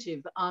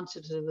definitive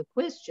answer to the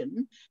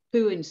question,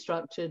 who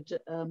instructed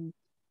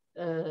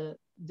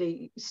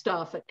the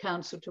staff at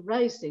council to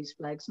raise these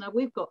flags. Now,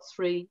 we've got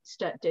 3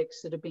 stat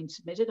decks that have been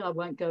submitted. I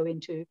won't go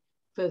into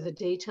further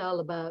detail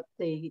about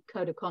the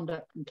code of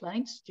conduct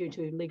complaints due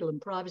to legal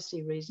and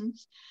privacy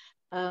reasons,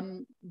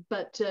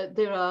 but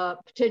there are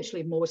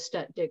potentially more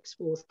stat decks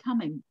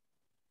forthcoming.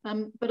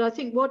 But I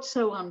think what's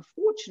so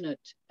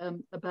unfortunate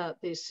about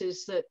this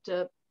is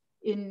that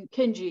in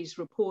Kenji's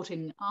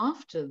reporting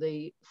after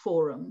the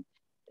forum,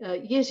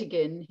 yet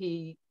again,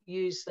 he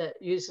uses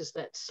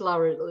that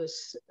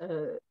slurless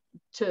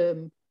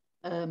term,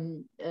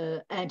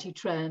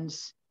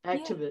 anti-trans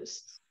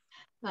activists.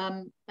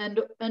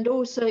 And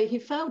also he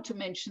failed to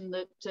mention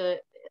that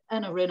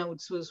Anna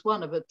Reynolds was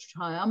one of a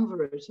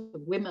triumvirate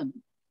of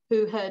women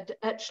who had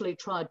actually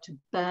tried to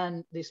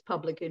ban this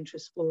public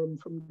interest forum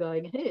from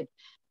going ahead.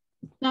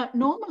 Now,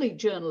 normally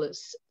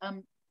journalists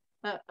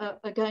are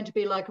going to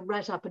be like a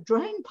rat up a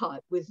drain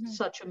pipe with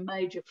such a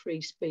major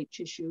free speech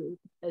issue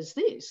as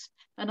this.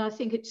 And I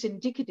think it's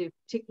indicative,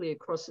 particularly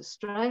across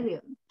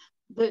Australia,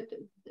 that,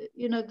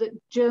 you know, that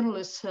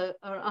journalists are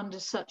under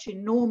such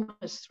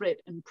enormous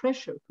threat and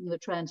pressure from the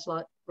trans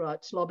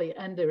rights lobby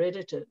and their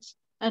editors,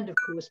 and of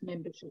course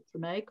membership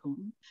from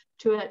ACON,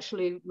 to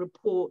actually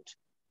report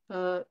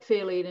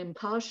fairly and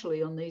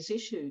impartially on these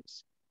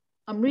issues.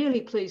 I'm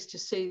really pleased to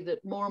see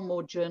that more and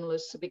more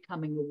journalists are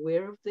becoming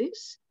aware of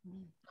this.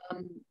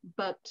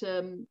 But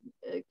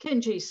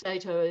Kenji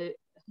Sato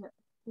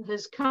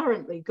has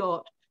currently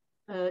got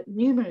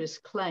numerous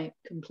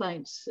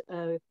complaints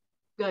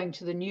going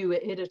to the new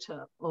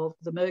editor of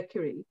the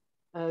Mercury,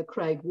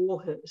 Craig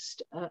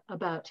Warhurst,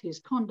 about his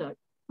conduct,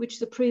 which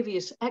the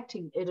previous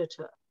acting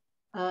editor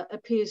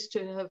appears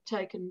to have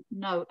taken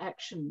no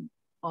action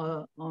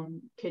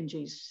on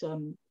Kenji's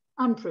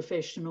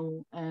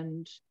unprofessional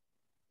and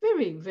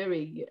very,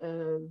 very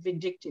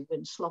vindictive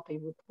and sloppy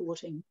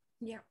reporting.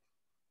 Yeah.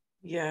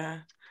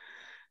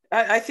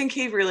 I think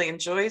he really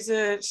enjoys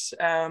it.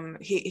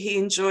 He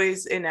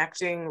enjoys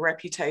enacting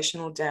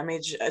reputational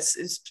damage,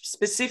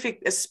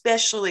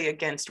 especially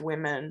against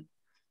women.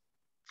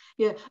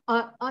 Yeah,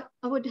 I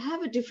would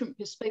have a different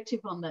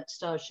perspective on that,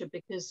 Stassja,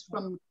 because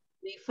from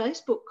the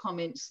Facebook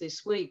comments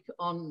this week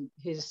on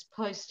his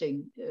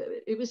posting,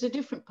 it was a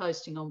different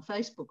posting on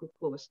Facebook, of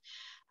course.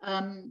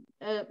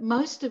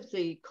 Most of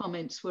the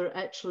comments were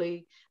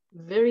actually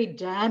very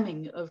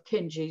damning of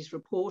Kenji's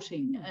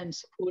reporting and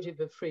supportive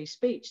of free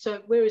speech.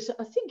 So whereas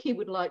I think he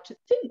would like to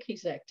think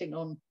he's acting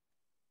on,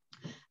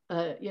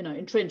 you know,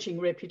 entrenching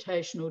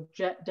reputational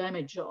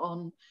damage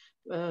on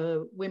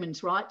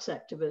women's rights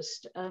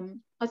activists,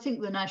 I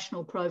think the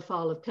national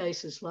profile of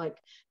cases like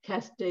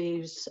Kath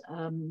Deves,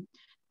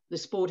 the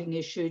sporting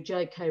issue,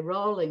 J.K.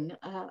 Rowling,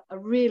 are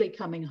really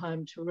coming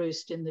home to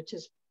roost in the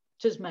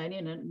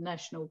Tasmanian and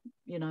national,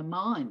 you know,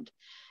 mind.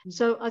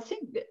 So I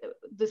think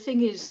the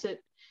thing is that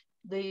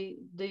the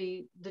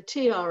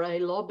TRA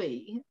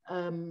lobby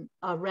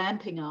are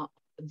ramping up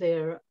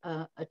their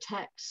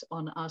attacks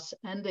on us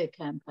and their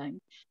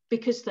campaign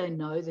because they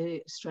know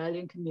the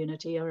Australian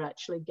community are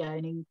actually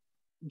gaining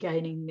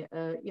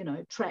you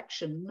know,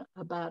 traction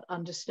about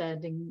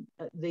understanding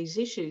these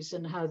issues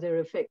and how they're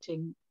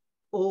affecting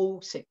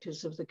all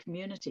sectors of the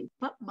community,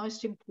 but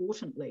most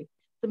importantly,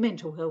 the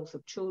mental health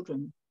of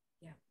children.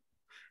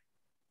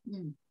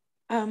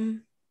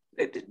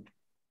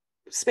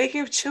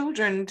 Speaking of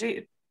children,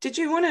 did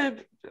you want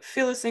to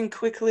fill us in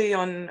quickly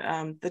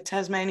on the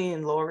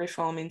Tasmanian Law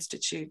Reform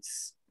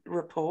Institute's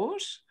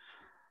report?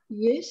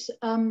 Yes,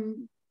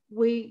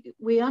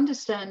 we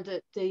understand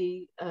that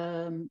the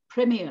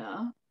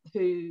Premier,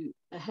 who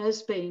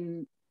has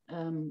been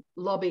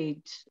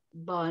lobbied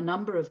by a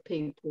number of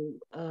people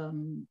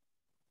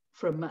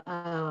from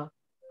our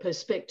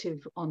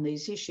perspective on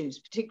these issues,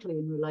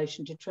 particularly in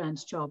relation to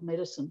trans child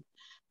medicine,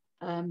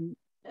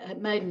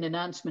 made an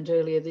announcement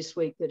earlier this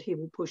week that he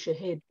will push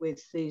ahead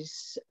with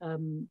this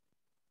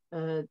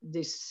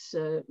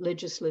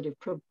legislative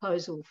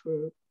proposal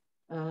for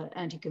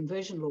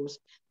anti-conversion laws.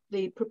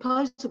 The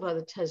proposal by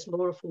the Tas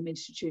Law Reform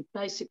Institute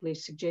basically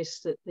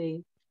suggests that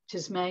the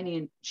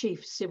Tasmanian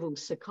chief civil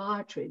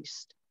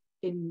psychiatrist,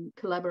 in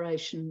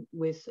collaboration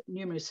with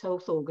numerous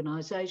health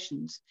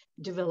organisations,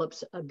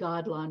 develops a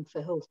guideline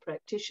for health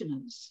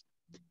practitioners.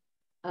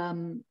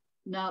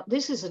 Now,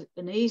 this is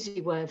an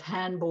easy way of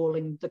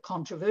handballing the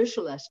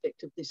controversial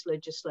aspect of this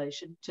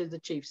legislation to the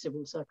chief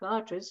civil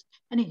psychiatrist,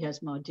 and he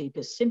has my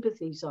deepest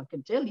sympathies, I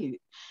can tell you,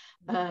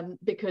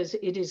 because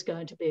it is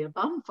going to be a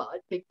bum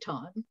fight big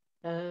time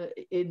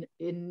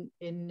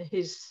in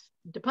his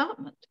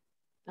department.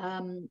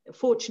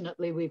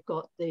 Fortunately, we've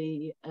got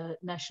the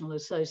National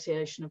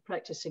Association of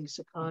Practicing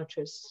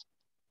Psychiatrists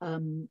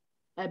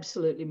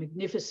absolutely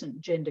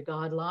magnificent gender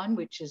guideline,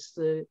 which is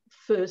the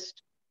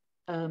first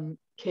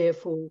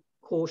careful,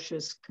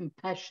 cautious,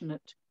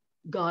 compassionate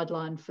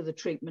guideline for the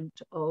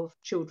treatment of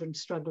children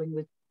struggling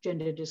with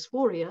gender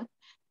dysphoria.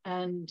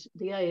 And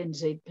the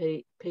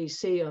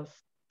ANZPC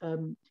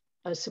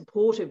are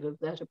supportive of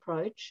that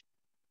approach.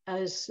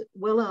 As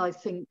well, I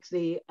think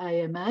the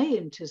AMA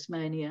in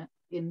Tasmania,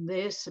 in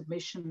their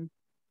submission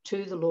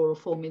to the Law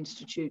Reform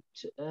Institute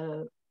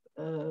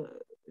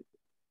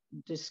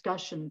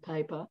discussion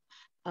paper,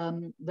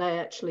 they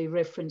actually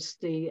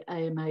referenced the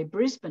AMA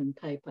Brisbane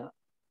paper.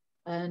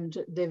 And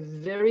they're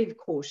very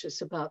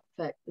cautious about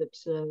the fact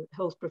that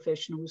health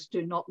professionals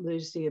do not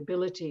lose the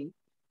ability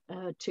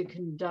to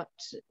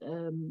conduct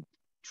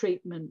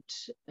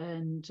treatment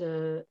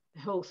and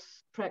health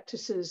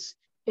practices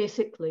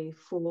ethically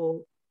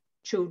for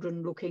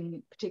children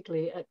looking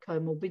particularly at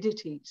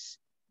comorbidities.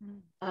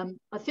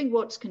 I think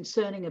what's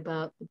concerning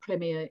about the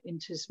Premier in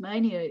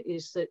Tasmania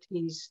is that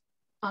he's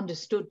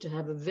understood to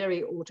have a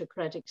very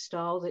autocratic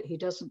style, that he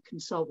doesn't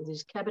consult with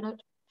his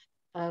cabinet.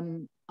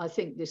 I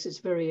think this is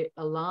very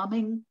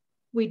alarming.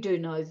 We do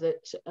know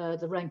that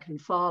the rank and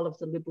file of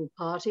the Liberal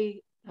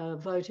Party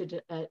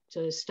voted at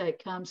a State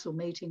Council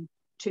meeting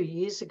 2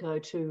 years ago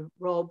to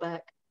roll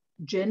back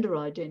gender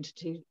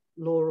identity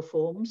law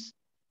reforms,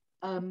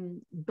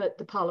 but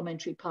the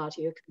Parliamentary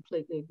Party are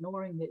completely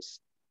ignoring this.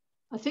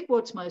 I think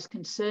what's most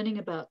concerning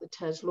about the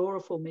Tas Law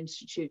Reform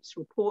Institute's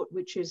report,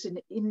 which is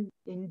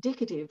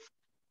indicative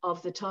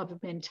of the type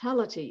of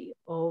mentality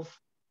of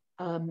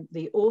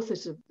the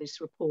authors of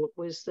this report,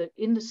 was that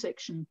in the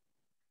section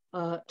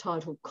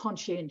titled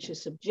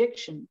Conscientious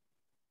Objection,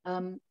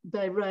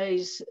 they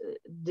raise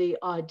the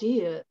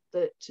idea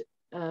that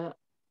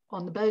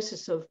on the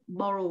basis of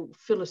moral,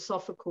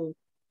 philosophical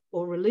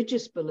or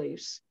religious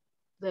beliefs,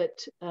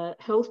 that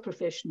health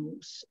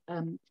professionals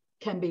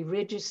can be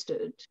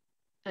registered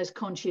as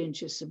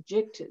conscientious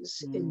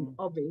objectors,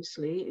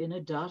 obviously in a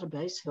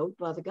database held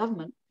by the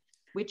government,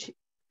 which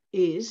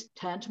is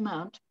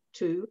tantamount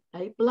to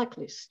a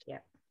blacklist. Yeah.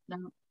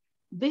 Now,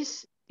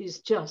 this is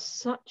just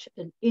such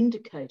an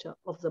indicator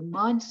of the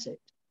mindset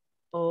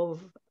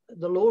of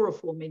the Law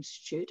Reform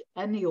Institute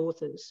and the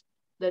authors,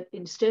 that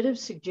instead of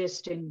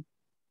suggesting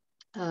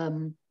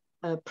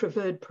a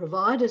preferred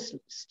providers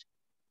list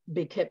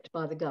be kept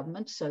by the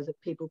government so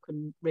that people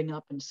can ring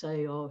up and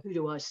say, oh, who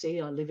do I see?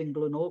 I live in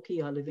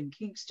Glenorchy, I live in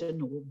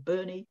Kingston or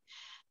Burnie.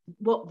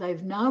 What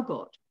they've now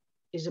got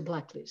is a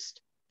blacklist.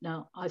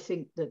 Now, I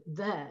think that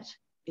that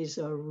is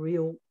a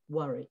real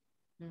worry.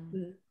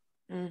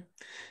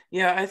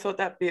 Yeah, I thought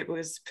that bit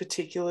was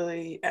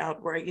particularly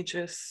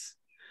outrageous.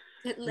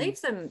 It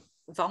leaves them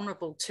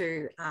vulnerable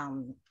to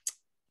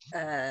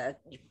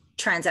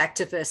trans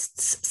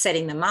activists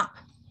setting them up.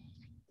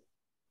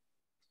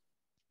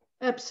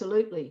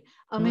 Absolutely.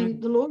 I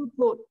mean, the law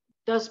report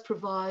does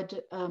provide,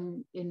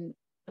 in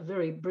a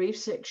very brief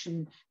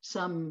section,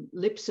 some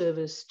lip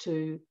service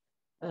to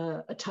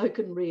a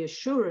token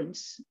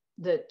reassurance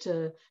that,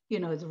 you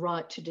know, the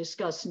right to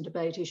discuss and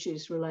debate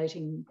issues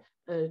relating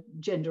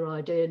gender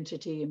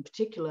identity in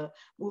particular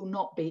will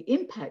not be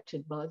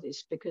impacted by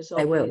this, because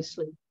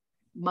obviously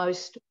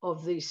most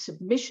of the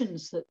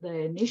submissions that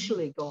they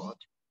initially got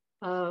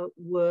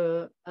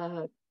were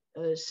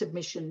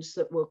submissions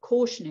that were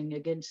cautioning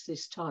against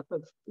this type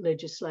of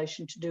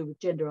legislation to do with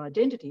gender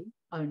identity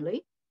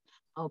only.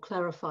 I'll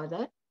clarify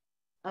that.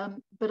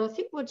 But I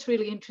think what's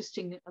really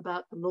interesting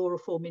about the Law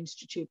Reform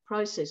Institute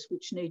process,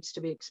 which needs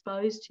to be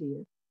exposed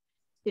here,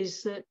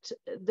 is that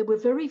there were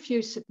very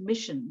few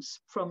submissions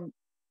from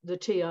the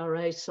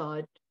TRA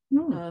side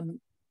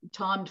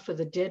timed for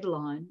the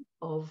deadline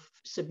of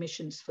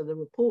submissions for the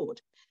report,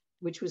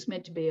 which was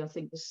meant to be, I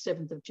think, the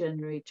 7th of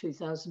January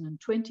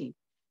 2020.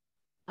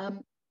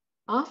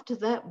 After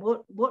that,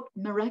 what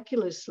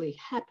miraculously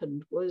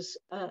happened was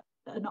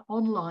an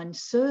online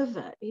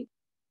survey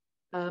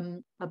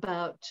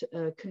about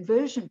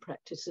conversion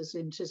practices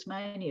in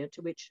Tasmania,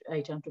 to which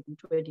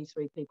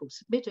 823 people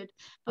submitted,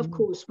 of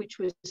course, which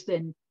was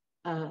then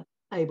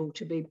able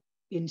to be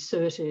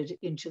inserted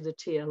into the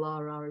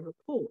TLRR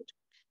report.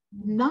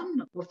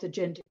 none of the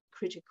gender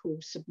critical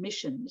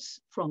submissions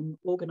from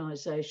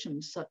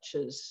organisations such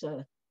as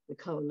the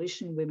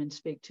Coalition Women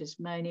Speak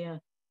Tasmania,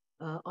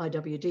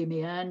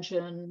 IWD Ange,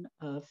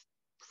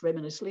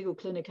 Feminist Legal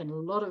Clinic, and a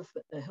lot of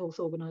health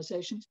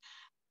organisations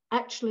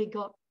actually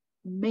got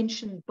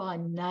mentioned by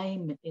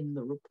name in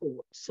the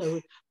report.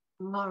 So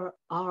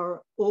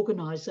our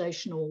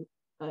organisational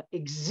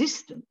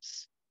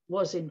existence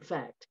was in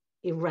fact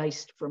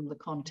erased from the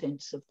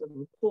contents of the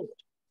report,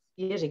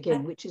 yet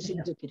again, which is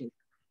indicative.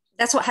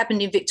 That's what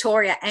happened in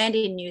Victoria and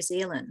in New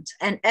Zealand.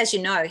 And as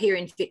you know, here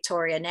in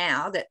Victoria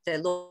now that the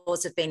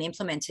laws have been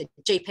implemented,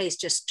 GPs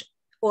just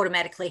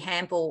automatically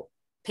handball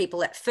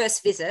people at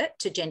first visit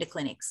to gender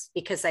clinics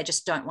because they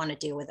just don't want to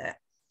deal with it.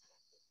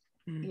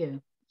 Yeah.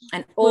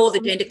 And all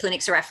the gender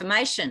clinics are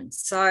affirmations.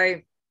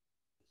 So,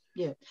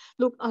 yeah.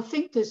 Look, I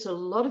think there's a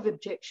lot of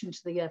objection to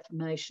the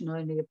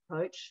affirmation-only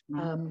approach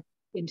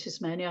in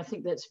Tasmania. I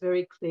think that's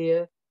very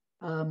clear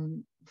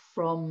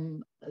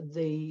from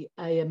the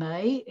AMA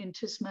in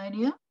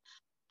Tasmania.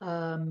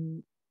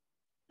 And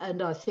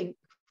I think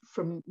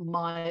from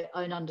my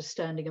own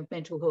understanding of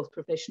mental health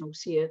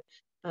professionals here,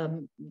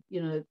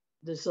 you know,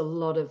 there's a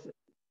lot of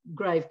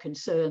grave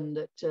concern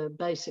that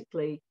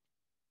basically,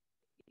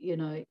 you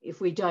know,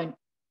 if we don't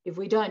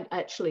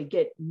actually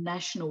get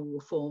national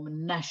reform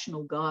and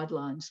national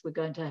guidelines, we're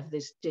going to have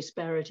this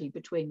disparity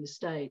between the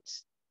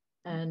states.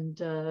 And,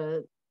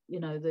 you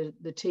know,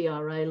 the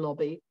TRA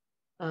lobby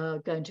are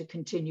going to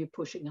continue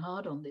pushing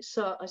hard on this.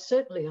 So I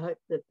certainly hope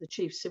that the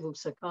chief civil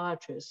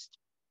psychiatrist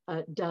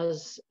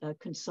does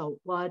consult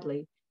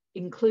widely,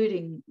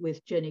 including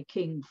with Jenny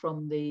King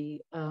from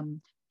the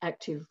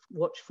Active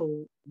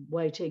Watchful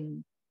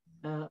Waiting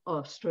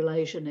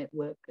Australasia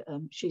Network.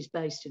 She's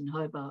based in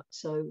Hobart.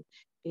 So,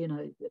 you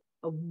know,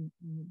 a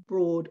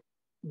broad,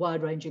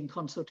 wide-ranging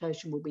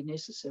consultation will be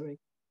necessary.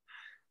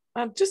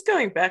 Just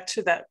going back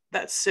to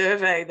that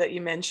survey that you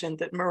mentioned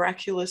that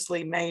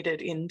miraculously made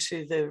it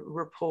into the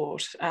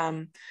report.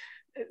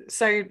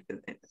 So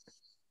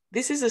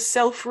this is a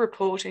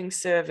self-reporting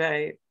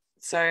survey.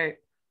 So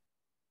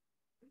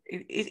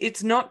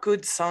it's not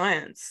good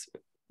science.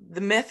 The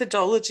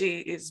methodology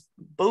is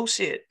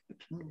bullshit,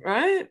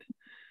 right?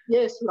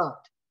 Yes, right.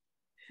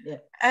 Yeah.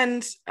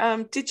 And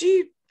did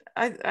you?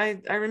 I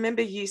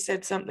remember you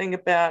said something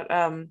about.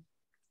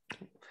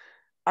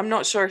 I'm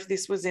not sure if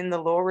this was in the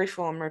law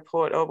reform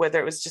report or whether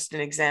it was just an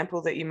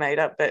example that you made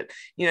up, but,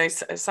 you know,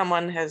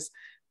 someone has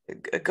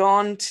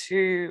gone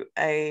to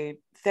a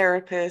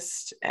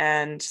therapist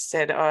and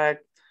said, I'm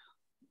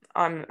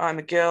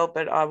a girl,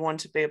 but I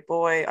want to be a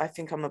boy. I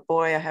think I'm a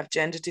boy. I have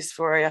gender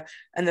dysphoria.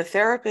 And the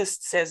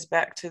therapist says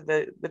back to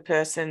the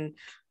person,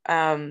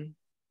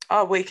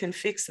 oh, we can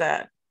fix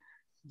that.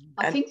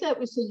 I think that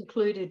was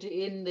included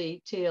in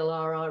the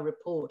TLRI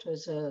report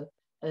as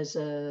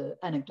a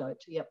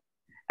anecdote. Yep.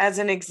 As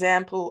an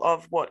example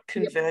of what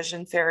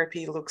conversion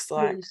therapy looks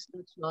like. Yes,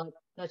 that's right.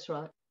 That's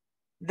right.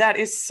 That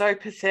is so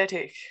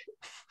pathetic.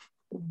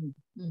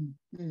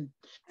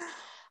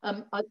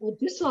 I'd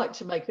just like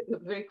to make a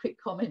very quick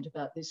comment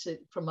about this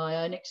from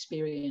my own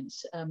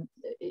experience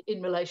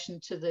in relation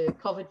to the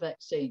COVID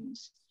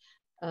vaccines.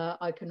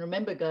 I can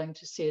remember going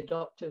to see a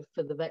doctor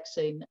for the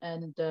vaccine,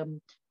 and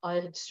I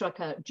had struck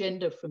out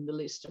gender from the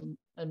list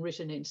and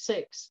written in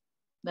sex.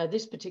 Now,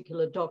 this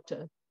particular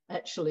doctor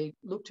actually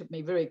looked at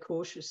me very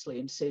cautiously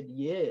and said,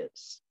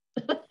 yes.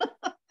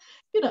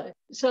 You know,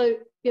 so,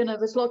 you know,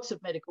 there's lots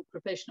of medical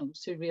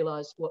professionals who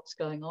realise what's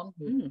going on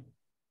here.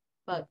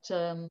 But,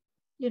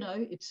 you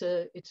know, it's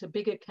a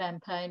bigger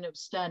campaign of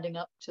standing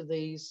up to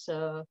these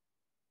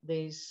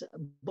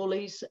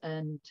bullies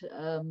and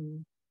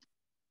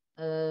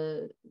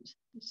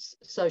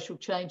social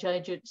change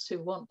agents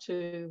who want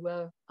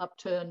to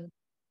upturn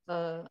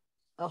a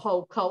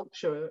whole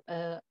culture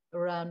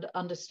around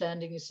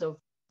understandings of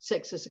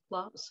sex as a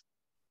class.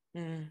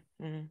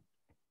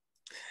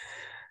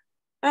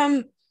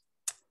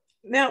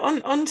 Now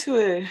on to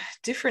a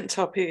different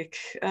topic.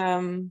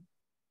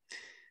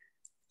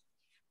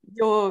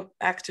 Your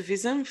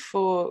activism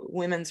for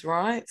women's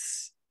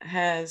rights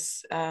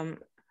has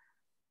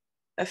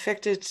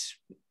affected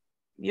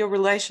your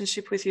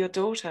relationship with your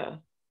daughter.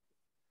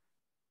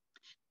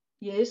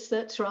 Yes,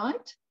 that's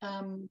right.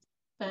 And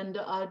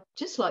I'd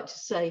just like to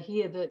say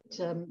here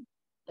that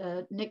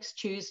next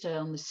Tuesday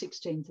on the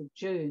 16th of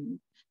June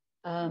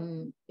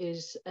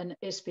is an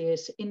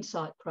SBS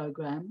Insight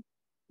program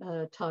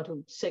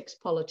titled Sex,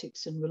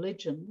 Politics and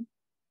Religion.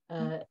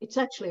 It's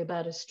actually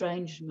about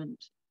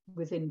estrangement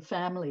within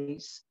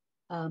families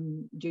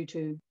due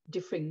to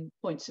differing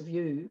points of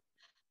view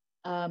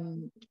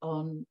on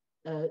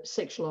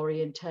sexual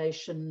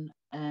orientation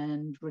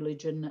and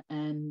religion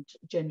and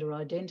gender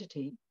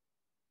identity.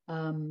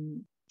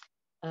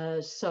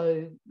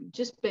 So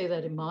just bear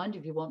that in mind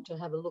if you want to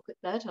have a look at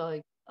that.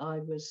 I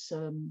was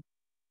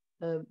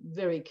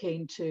very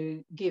keen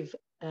to give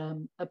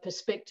a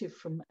perspective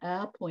from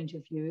our point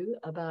of view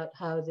about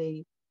how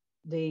the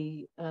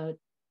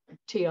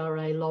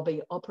TRA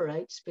lobby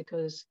operates,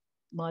 because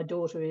my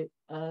daughter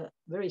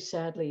very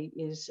sadly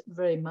is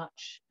very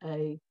much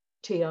a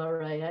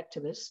TRA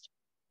activist,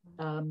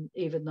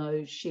 even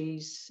though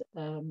she's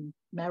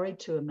married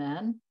to a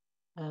man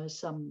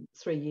some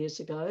 3 years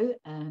ago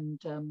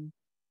and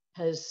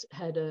has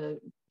had a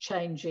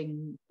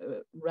changing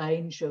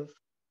range of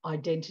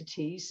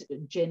identities,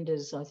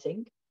 genders, I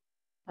think.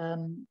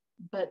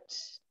 But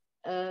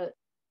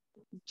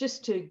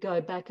just to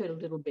go back a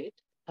little bit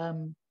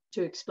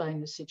to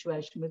explain the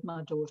situation with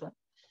my daughter,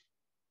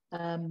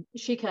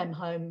 she came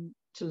home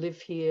to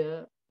live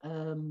here,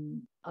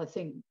 I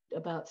think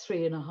about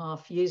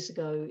 3.5 years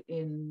ago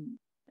in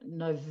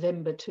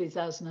November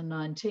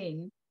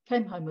 2019,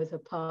 came home with her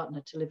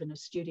partner to live in a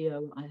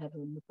studio I have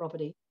on the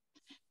property.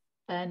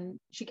 And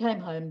she came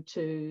home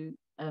to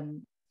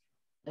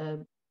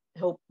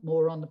help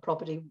more on the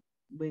property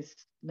with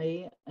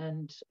me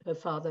and her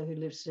father, who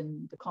lives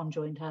in the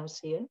conjoined house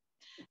here,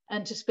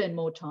 and to spend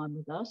more time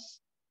with us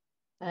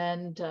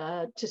and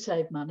to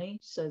save money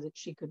so that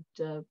she could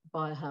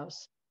buy a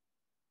house.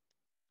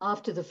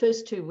 After the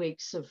first 2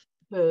 weeks of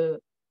her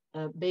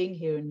being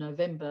here in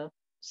November,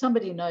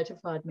 somebody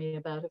notified me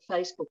about a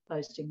Facebook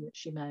posting that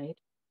she made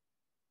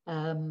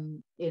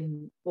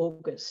in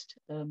August.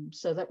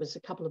 So that was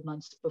a couple of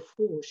months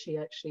before she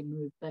actually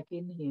moved back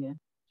in here.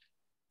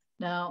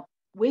 Now,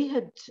 we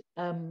had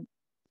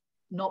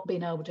not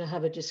been able to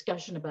have a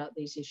discussion about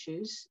these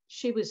issues.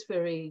 She was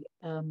very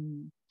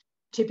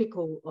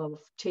typical of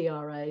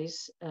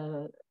TRAs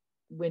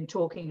when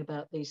talking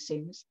about these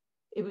things.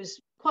 It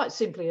was quite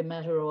simply a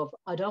matter of,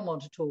 I don't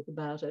want to talk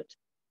about it.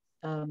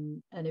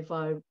 And if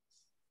I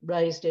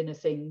raised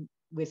anything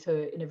with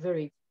her in a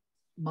very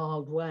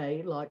mild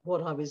way, like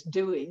what I was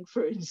doing,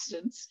 for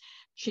instance,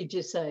 she'd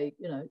just say,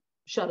 you know,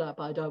 shut up,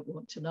 I don't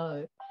want to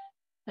know.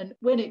 And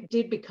when it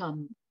did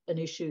become an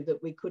issue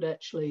that we could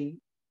actually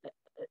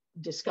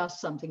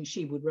discuss something,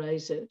 she would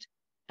raise it.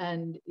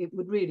 And it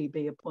would really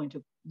be a point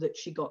of that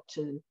she got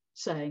to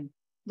saying,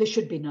 there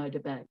should be no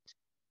debate.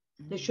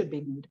 There should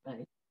be no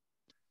debate.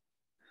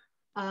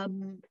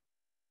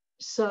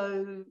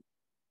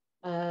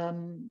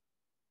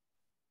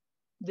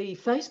 The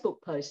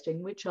Facebook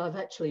posting, which I've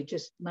actually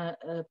just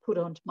put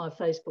onto my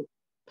Facebook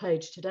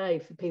page today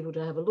for people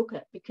to have a look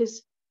at,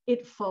 because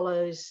it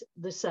follows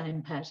the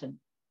same pattern.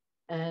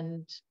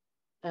 And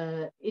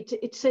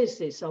it says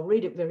this, I'll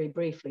read it very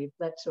briefly, if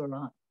that's all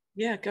right.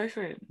 Yeah, go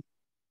for it.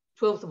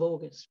 12th of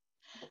August.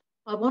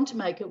 I want to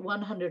make it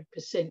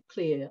 100%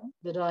 clear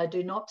that I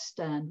do not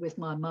stand with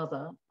my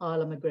mother,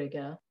 Isla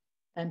MacGregor,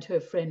 and her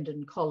friend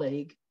and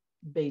colleague,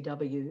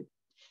 BW,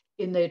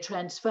 in their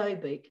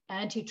transphobic,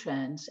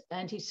 anti-trans,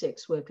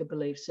 anti-sex worker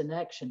beliefs and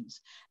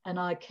actions, and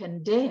I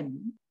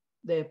condemn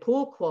their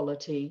poor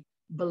quality,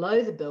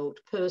 below-the-belt,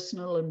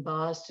 personal and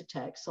biased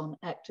attacks on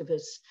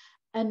activists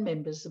and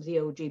members of the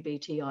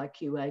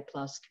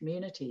LGBTIQA+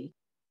 community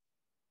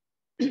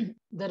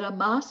that are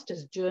masked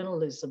as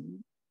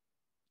journalism,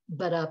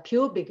 but are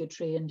pure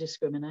bigotry and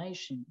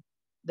discrimination.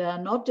 They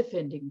are not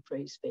defending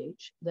free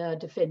speech, they are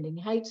defending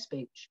hate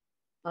speech.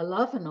 I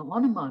love and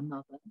honour my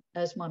mother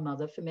as my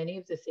mother for many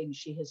of the things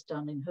she has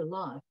done in her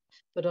life,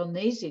 but on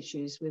these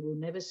issues we will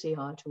never see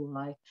eye to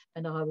eye,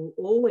 and I will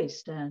always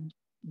stand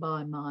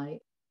by my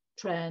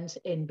trans,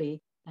 NB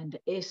and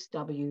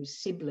SW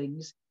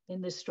siblings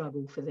in the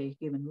struggle for their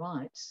human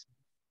rights.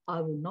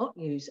 I will not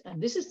use, and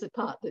this is the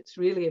part that's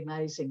really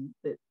amazing,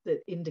 that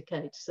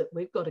indicates that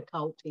we've got a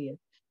cult here,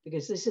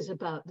 because this is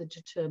about the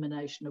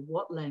determination of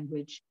what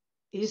language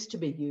is to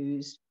be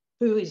used,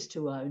 who is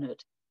to own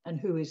it, and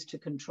who is to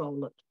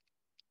control it.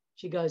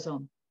 She goes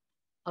on,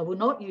 I will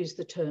not use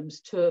the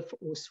terms TERF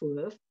or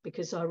swerve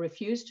because I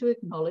refuse to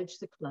acknowledge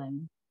the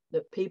claim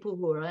that people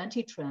who are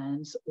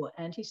anti-trans or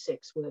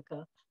anti-sex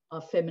worker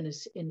are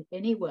feminists in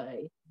any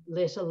way,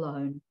 let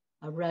alone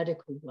a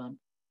radical one.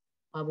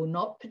 I will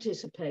not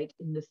participate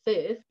in the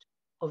theft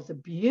of the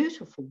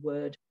beautiful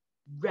word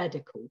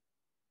radical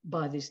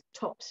by this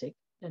toxic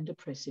and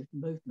oppressive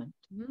movement.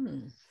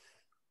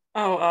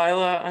 Oh,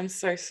 Isla, I'm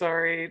so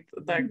sorry.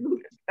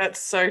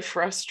 That's so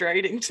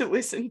frustrating to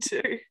listen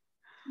to.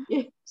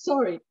 Yeah,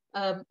 sorry.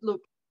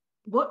 Look,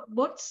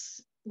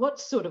 what's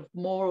sort of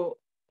more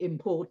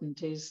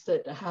important is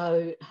that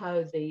how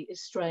the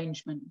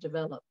estrangement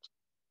developed.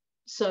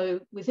 So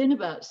within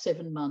about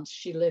 7 months,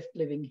 she left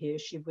living here.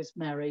 She was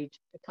married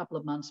a couple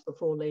of months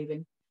before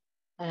leaving.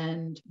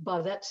 And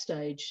by that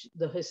stage,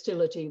 the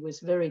hostility was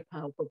very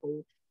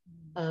palpable.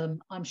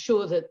 I'm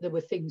sure that there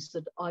were things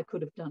that I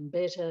could have done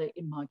better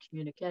in my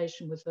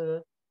communication with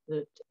her,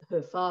 that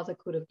her father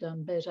could have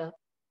done better.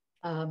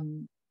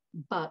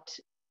 But,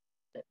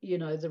 you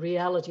know, the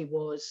reality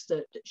was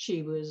that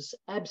she was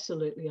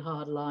absolutely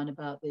hardline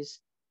about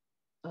this.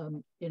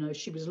 You know,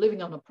 she was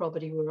living on a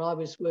property where I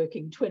was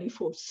working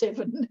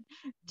 24/7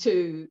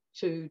 to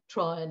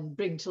try and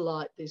bring to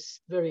light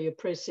this very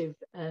oppressive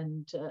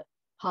and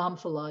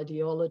harmful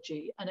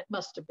ideology. And it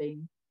must have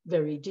been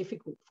very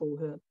difficult for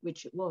her,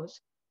 which it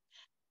was.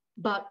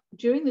 But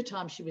during the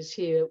time she was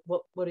here,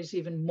 what is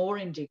even more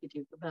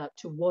indicative about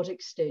to what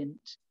extent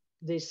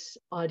this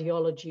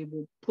ideology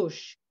will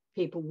push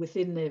people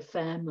within their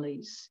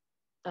families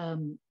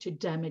to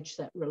damage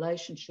that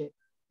relationship.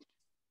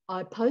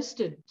 I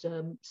posted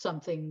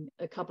something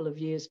a couple of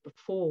years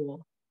before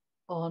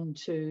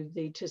onto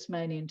the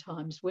Tasmanian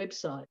Times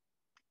website,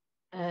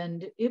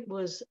 and it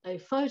was a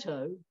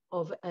photo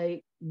of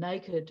a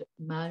naked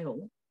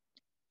male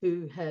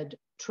who had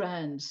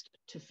transed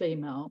to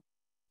female,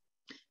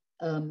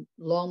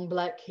 long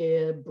black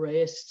hair,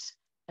 breasts,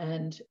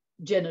 and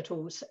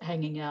genitals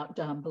hanging out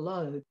down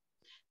below.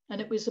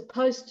 And it was a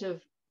post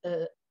of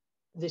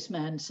this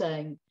man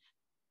saying,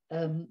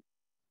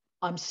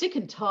 I'm sick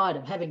and tired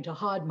of having to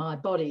hide my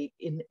body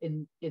in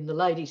the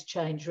ladies'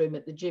 change room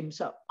at the gym.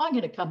 So I'm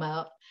going to come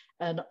out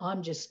and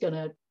I'm just going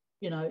to,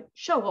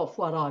 show off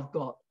what I've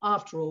got.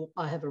 After all,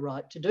 I have a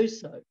right to do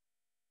so.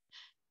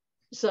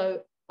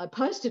 So I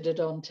posted it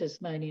on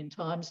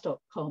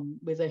TasmanianTimes.com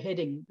with a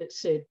heading that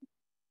said,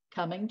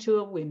 "Coming to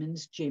a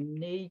women's gym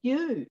near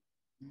you."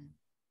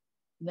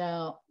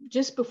 Now,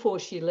 just before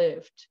she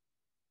left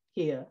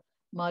here,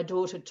 my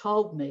daughter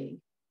told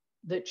me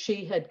that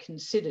she had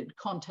considered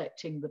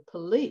contacting the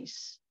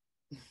police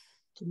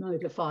to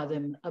notify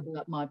them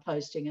about my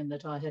posting and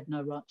that I had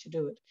no right to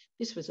do it.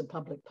 This was a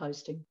public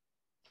posting.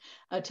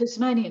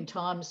 Tasmanian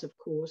Times, of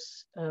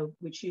course,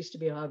 which used to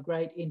be our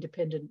great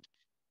independent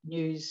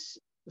news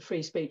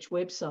free speech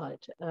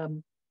website,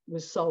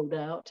 was sold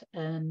out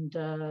and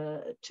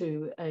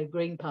to a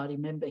Green Party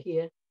member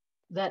here.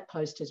 That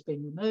post has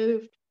been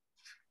removed.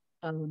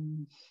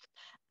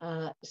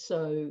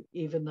 So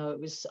even though it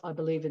was, I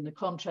believe, in the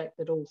contract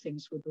that all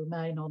things would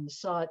remain on the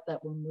site,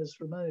 that one was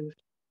removed.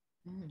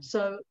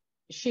 So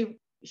she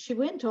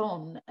went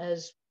on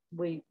as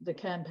the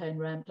campaign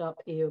ramped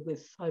up here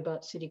with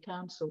Hobart City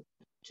Council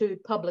to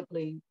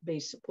publicly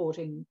be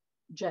supporting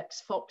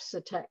Jack's Fox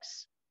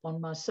attacks on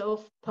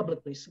myself,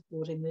 publicly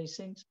supporting these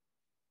things,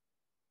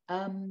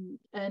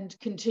 and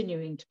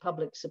continuing to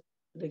publicly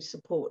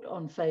support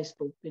on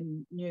Facebook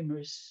in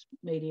numerous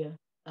media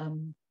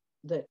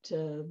that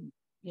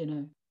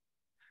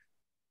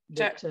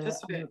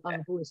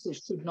our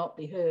voices should not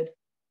be heard.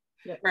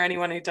 Yep. For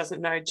anyone who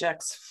doesn't know,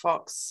 Jack's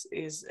Fox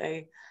is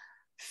a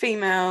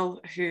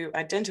female who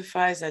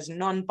identifies as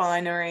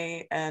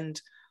non-binary and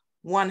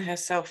won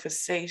herself a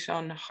seat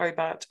on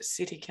Hobart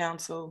City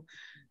Council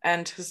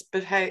and has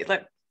behaved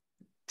like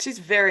she's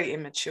very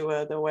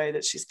immature the way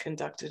that she's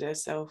conducted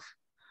herself.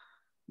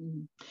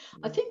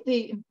 I think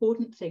the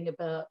important thing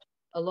about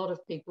a lot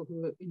of people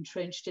who are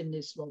entrenched in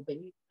this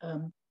lobby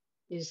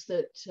is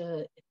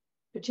that,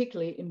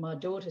 particularly in my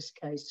daughter's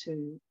case,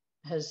 who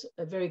has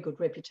a very good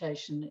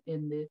reputation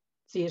in the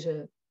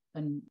theatre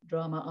and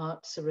drama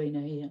arts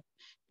arena here,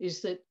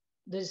 is that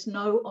there's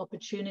no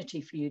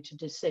opportunity for you to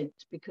dissent,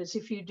 because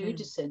if you do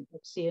dissent,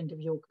 that's the end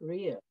of your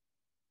career.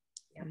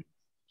 Yeah.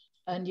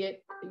 And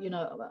yet,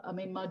 I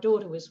mean, my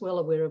daughter was well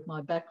aware of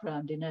my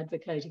background in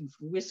advocating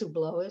for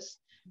whistleblowers.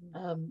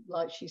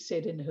 Like she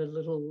said in her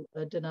little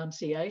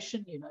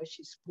denunciation,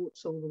 she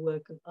supports all the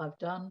work I've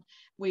done.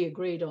 We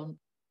agreed on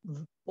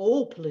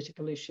all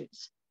political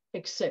issues,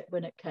 except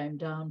when it came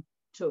down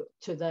to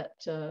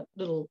that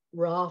little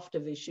raft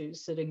of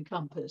issues that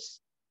encompass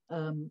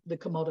the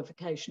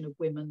commodification of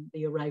women,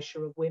 the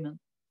erasure of women.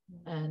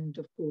 And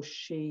of course,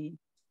 she,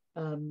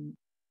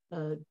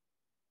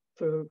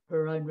 for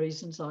her own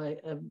reasons,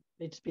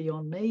 it's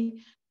beyond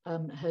me,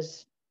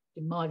 has,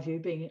 in my view,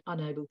 been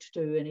unable to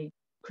do any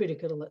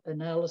critical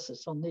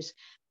analysis on this.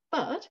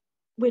 But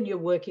when you're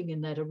working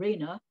in that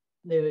arena,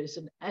 there is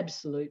an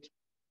absolute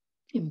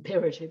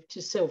imperative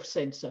to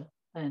self-censor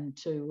and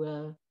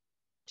to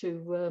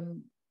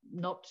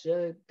not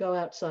go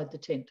outside the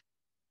tent.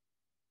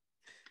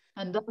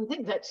 And I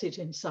think that's it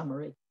in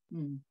summary.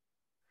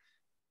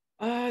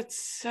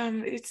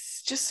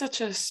 It's just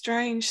such a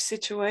strange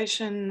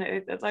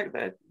situation, like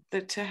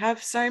that to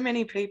have so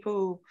many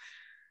people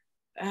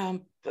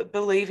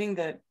believing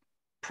that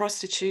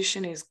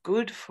prostitution is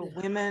good for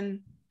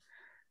women,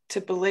 to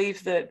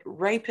believe that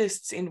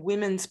rapists in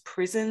women's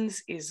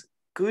prisons is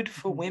good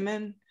for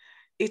women.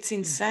 It's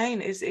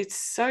insane. It's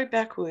so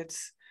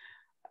backwards.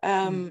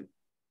 And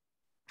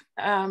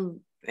to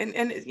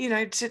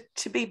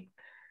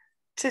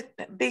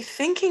be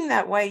thinking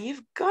that way,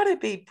 you've got to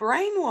be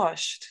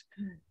brainwashed.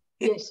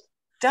 It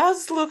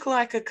does look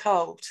like a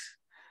cult.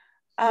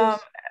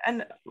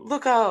 And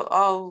look,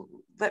 I'll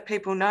let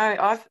people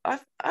know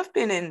I've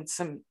been in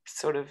some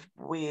sort of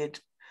weird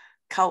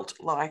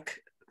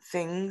cult-like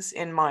things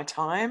in my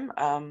time.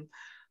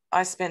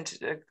 I spent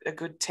a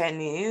good 10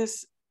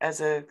 years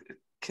as a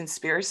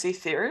conspiracy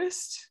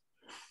theorist.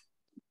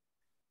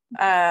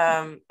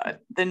 The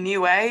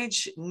New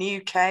Age, New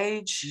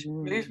Cage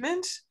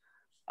movement,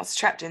 I was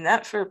trapped in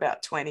that for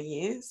about 20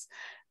 years.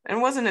 And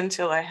it wasn't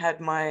until I had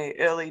my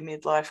early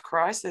midlife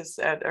crisis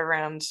at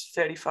around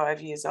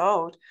 35 years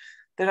old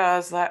that I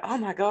was like, oh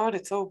my God,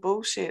 it's all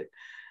bullshit.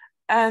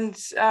 And,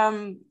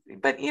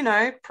 but,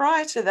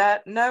 prior to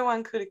that, no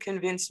one could have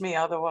convinced me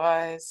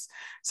otherwise.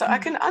 So I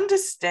can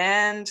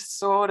understand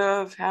sort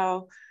of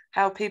how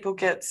people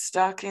get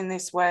stuck in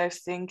this way of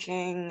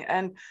thinking.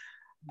 And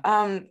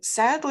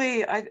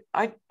sadly,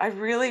 I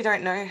really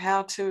don't know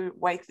how to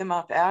wake them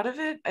up out of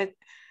it.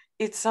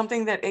 it's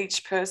something that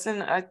each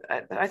person,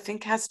 I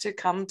think, has to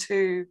come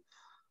to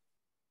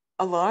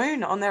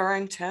alone on their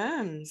own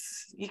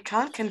terms. You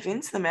can't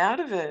convince them out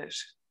of it.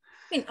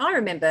 I mean, I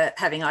remember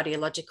having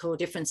ideological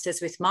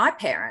differences with my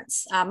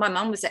parents. My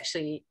mum was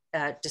actually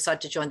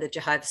decided to join the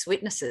Jehovah's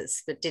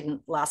Witnesses, but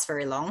didn't last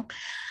very long.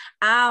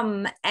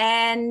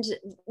 And,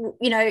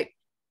 you know,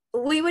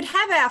 we would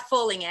have our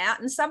falling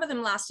out, and some of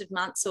them lasted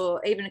months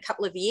or even a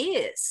couple of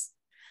years.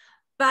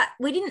 But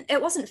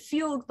it wasn't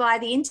fueled by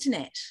the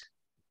internet.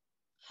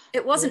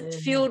 It wasn't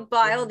fueled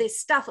by all this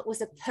stuff. It was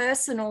a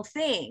personal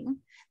thing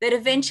that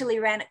eventually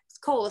ran its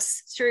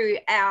course through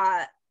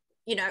our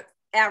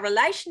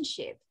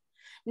relationship.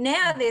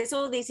 Now there's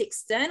all these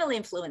external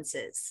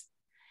influences,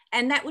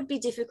 and that would be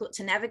difficult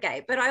to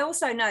navigate. But I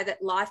also know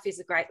that life is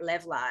a great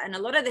leveler, and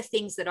a lot of the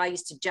things that I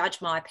used to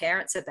judge my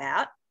parents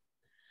about,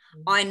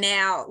 I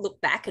now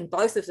look back, and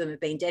both of them have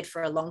been dead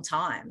for a long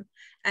time,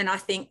 and I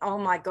think, oh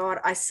my God,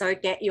 I so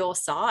get your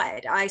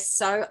side. I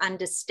so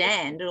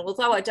understand. And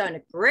although I don't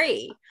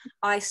agree,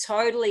 I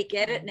totally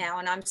get it now,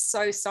 and I'm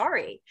so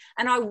sorry.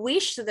 And I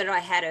wish that I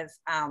had have,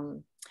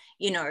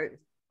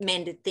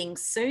 mended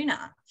things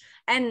sooner.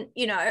 And,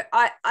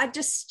 I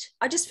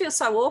just feel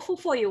so awful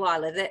for you,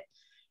 Isla, that,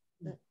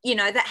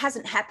 that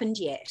hasn't happened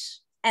yet,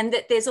 and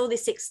that there's all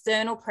this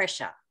external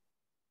pressure.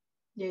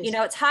 Yes.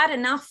 It's hard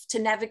enough to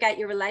navigate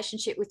your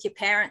relationship with your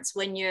parents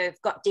when you've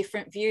got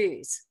different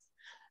views.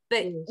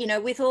 But,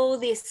 yes, with all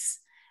this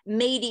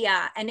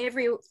media and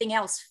everything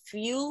else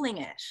fueling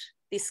it,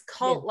 this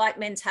cult-like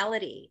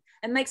mentality,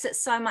 it makes it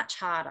so much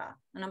harder.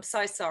 And I'm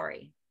so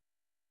sorry.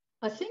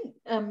 I think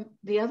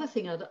the other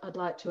thing I'd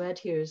like to add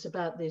here is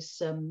about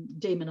this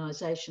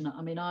demonisation.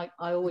 I mean, I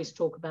always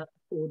talk about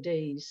the 4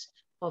 Ds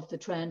of the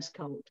trans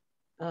cult: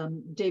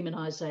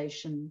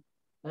 demonisation,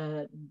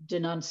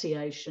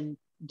 denunciation,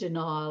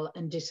 denial,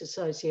 and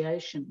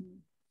disassociation.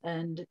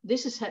 And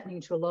this is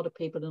happening to a lot of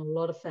people in a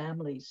lot of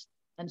families.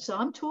 And so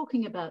I'm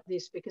talking about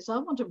this because I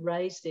want to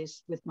raise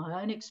this with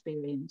my own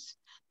experience,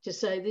 to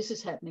say this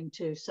is happening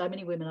to so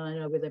many women I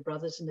know with their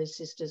brothers and their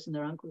sisters and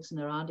their uncles and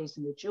their aunties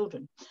and their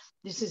children.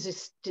 This is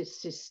a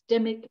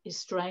systemic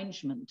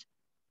estrangement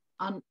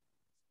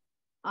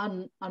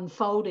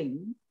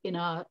unfolding in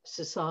our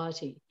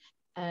society.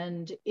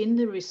 And in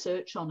the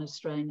research on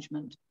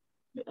estrangement,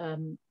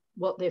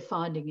 what they're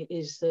finding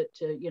is that,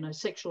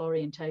 sexual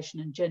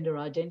orientation and gender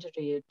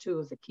identity are 2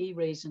 of the key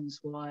reasons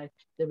why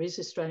there is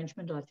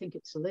estrangement. I think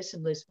it's less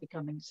and less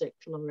becoming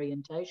sexual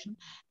orientation,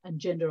 and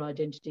gender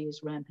identity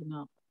is ramping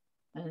up.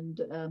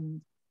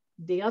 And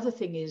the other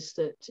thing is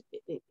that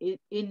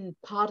in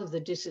part of the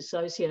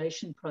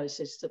disassociation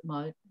process that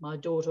my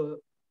daughter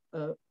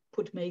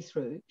put me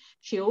through,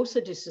 she also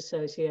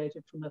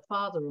disassociated from her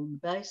father on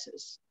the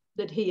basis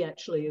that he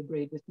actually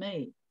agreed with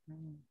me.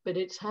 But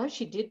it's how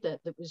she did that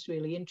was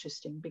really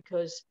interesting,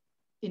 because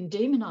in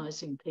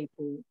demonising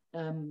people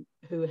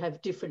who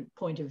have different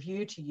point of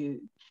view to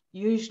you,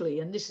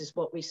 usually, and this is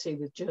what we see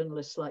with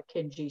journalists like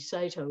Kenji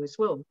Sato as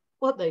well,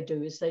 what they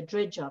do is they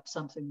dredge up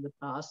something in the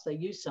past, they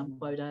use some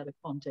quote out of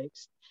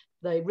context,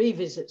 they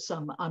revisit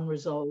some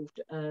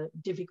unresolved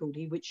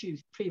difficulty which you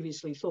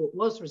previously thought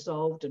was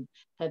resolved and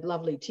had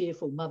lovely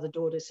tearful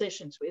mother-daughter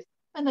sessions with,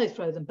 and they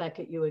throw them back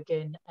at you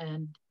again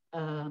and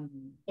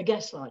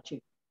gaslight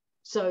you.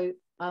 So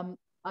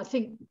I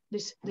think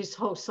this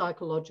whole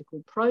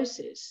psychological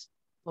process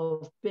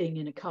of being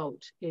in a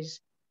cult is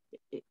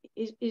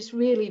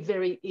really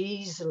very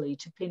easily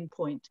to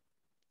pinpoint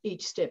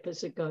each step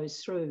as it goes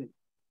through.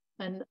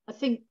 And I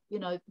think,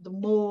 the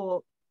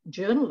more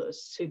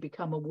journalists who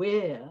become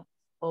aware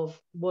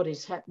of what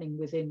is happening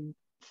within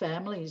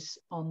families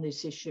on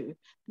this issue,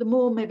 the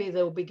more maybe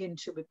they'll begin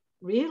to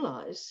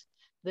realise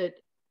that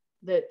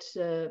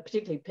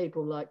particularly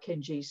people like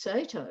Kenji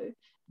Sato,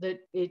 that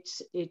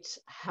it's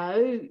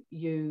how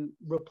you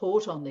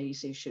report on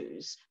these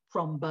issues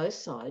from both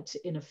sides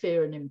in a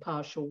fair and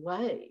impartial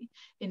way,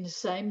 in the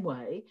same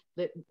way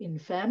that in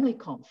family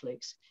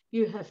conflicts,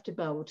 you have to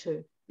be able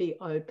to be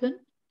open,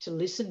 to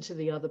listen to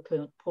the other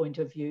point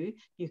of view.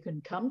 You can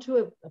come to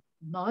a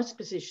nice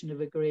position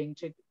of agreeing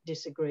to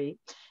disagree.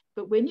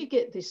 But when you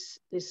get this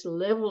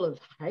level of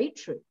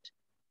hatred,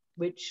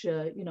 which,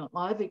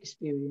 I've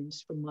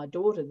experienced from my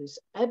daughter, this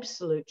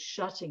absolute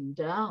shutting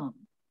down,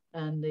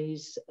 and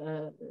these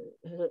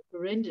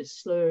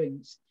horrendous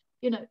slurrings,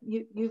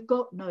 you've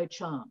got no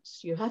chance.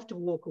 You have to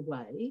walk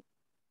away.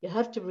 You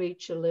have to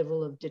reach a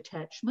level of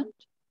detachment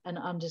and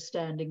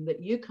understanding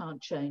that you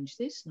can't change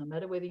this, no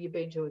matter whether you've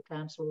been to a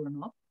counsellor or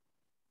not.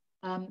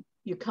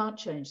 You can't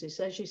change this.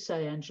 As you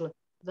say, Angela,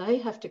 they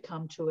have to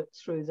come to it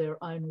through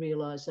their own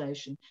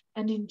realisation.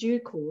 And in due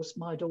course,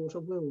 my daughter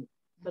will.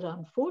 But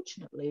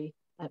unfortunately,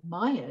 at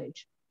my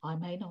age, I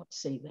may not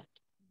see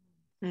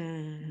that.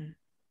 Mm.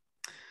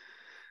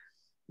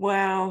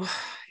 Wow.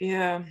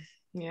 Yeah.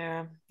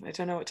 I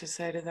don't know what to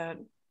say to that.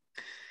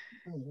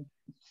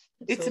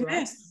 It's a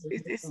mess.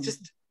 It's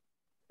just,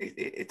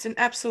 it's an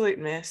absolute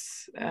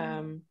mess.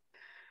 And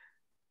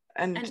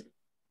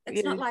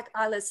It's not like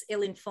Isla's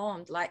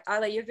ill-informed. Like,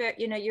 Isla, you're very,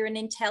 you're an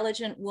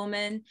intelligent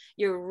woman,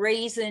 you're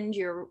reasoned,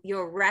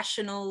 you're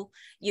rational,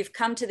 you've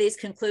come to these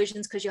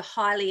conclusions because you're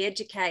highly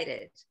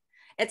educated.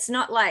 It's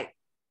not like,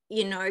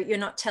 you're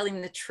not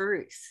telling the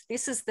truth.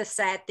 This is the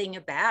sad thing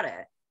about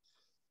it.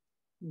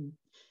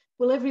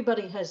 Well,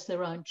 everybody has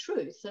their own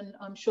truth, and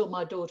I'm sure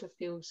my daughter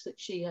feels that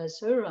she has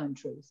her own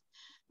truth.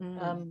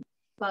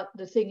 But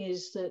the thing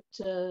is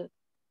that,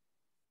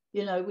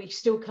 we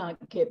still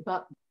can't get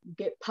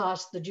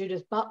past the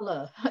Judith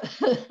Butler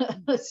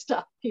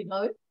stuff,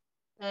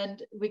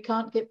 and we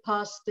can't get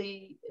past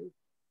the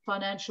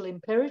financial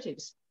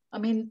imperatives. I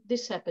mean,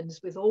 this happens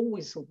with all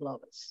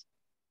whistleblowers,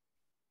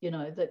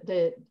 that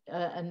they're,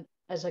 and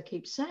as I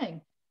keep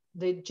saying,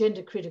 the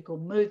gender critical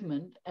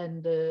movement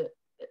and the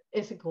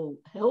ethical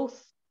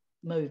health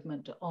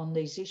movement on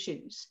these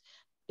issues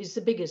is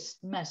the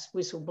biggest mass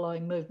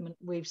whistleblowing movement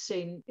we've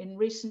seen in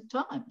recent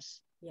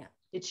times. Yeah,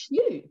 it's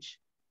huge.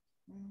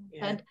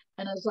 Yeah.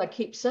 And as I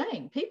keep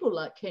saying, people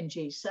like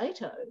Kenji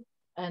Sato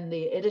and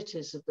the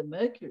editors of the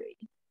Mercury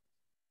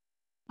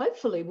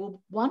hopefully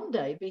will one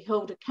day be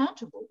held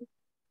accountable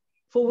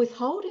for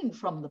withholding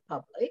from the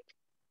public,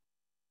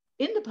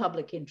 in the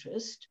public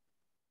interest,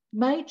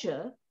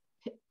 major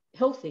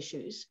health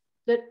issues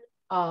that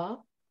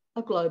are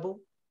a global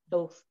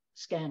health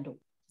scandal.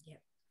 Yeah.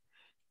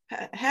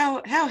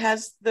 How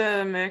has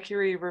the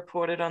Mercury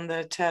reported on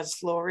the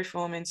Tas Law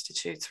Reform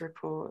Institute's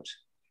report?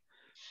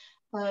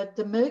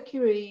 The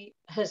Mercury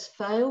has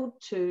failed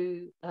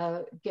to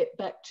get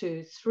back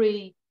to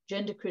 3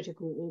 gender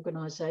critical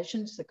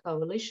organisations, the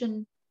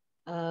Coalition,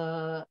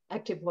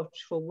 Active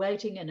Watchful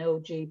Waiting and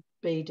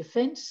LGB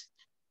Defence.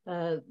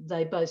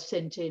 They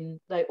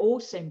all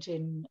sent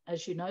in,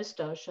 as you know,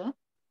 Stassja,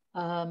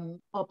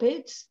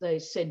 op-eds. They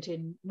sent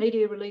in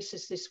media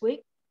releases this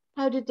week.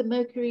 How did the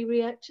Mercury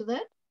react to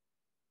that?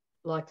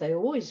 Like they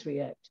always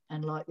react,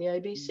 and like the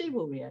ABC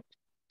will react.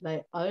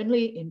 They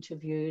only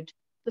interviewed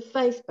the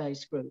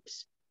faith-based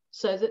groups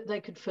so that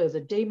they could further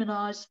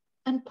demonise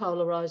and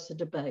polarise the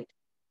debate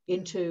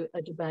into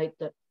a debate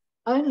that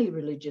only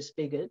religious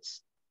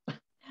bigots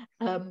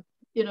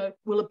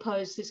will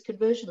oppose this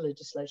conversion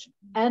legislation.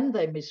 And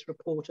they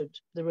misreported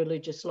the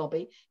religious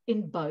lobby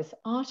in both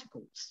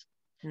articles.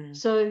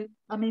 So,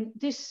 I mean,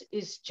 this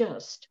is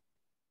just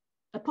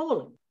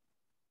appalling.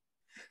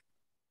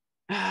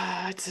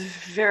 It's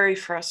very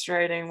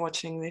frustrating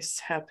watching this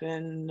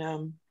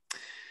happen.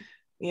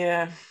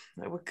 They're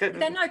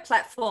no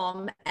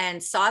platform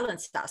and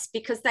silence us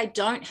because they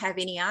don't have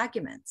any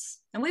arguments.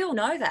 And we all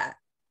know that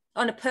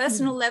on a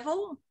personal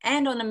level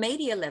and on a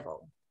media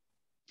level.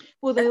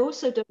 Well, they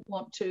also don't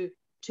want to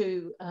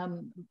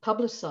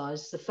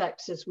publicise the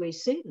facts as we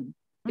see them,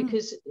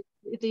 because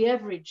the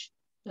average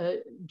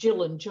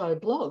Jill and Joe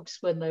blogs,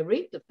 when they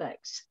read the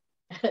facts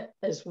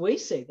as we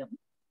see them,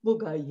 will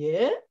go,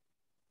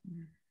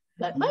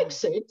 that makes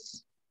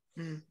sense.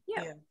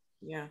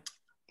 Yeah.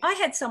 I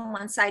had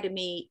someone say to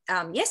me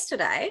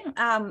yesterday,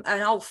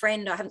 an old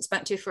friend I haven't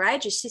spoken to for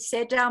ages, she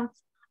said,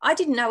 I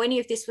didn't know any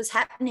of this was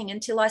happening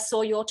until I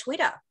saw your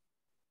Twitter.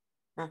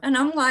 And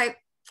I'm like,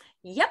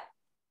 yep,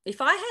 if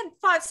I had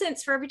 5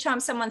 cents for every time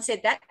someone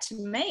said that to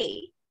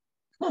me.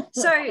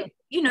 So,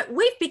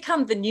 we've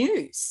become the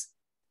news.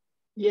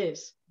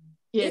 Yes.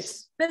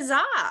 It's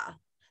bizarre.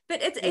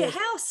 But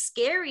how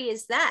scary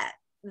is that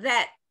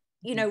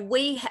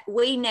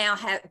we now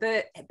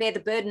bear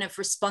the burden of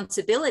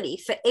responsibility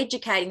for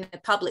educating the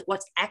public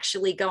what's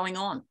actually going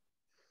on.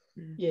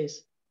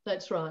 Yes,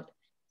 that's right.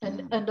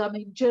 And I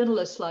mean,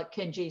 journalists like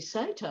Kenji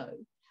Sato,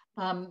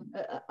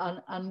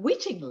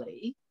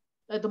 unwittingly,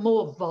 the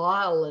more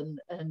vile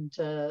and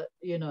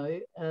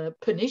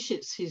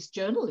pernicious his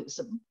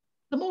journalism,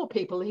 the more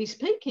people he's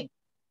piquing.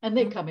 And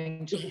they're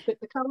coming to look at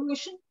the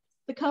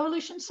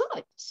coalition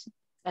sites,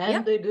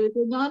 and they're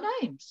Googling our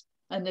names.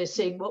 And they're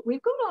seeing what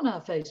we've got on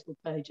our Facebook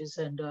pages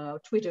and our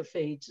Twitter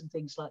feeds and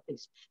things like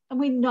this. And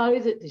we know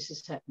that this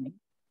is happening,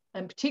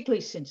 and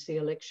particularly since the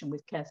election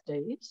with Kath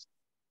Dees.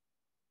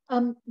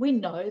 We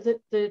know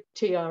that the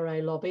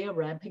TRA lobby are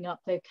ramping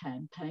up their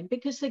campaign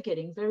because they're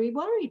getting very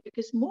worried,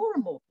 because more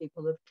and more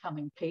people have come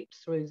and peeked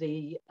through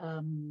the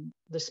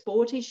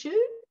sport issue.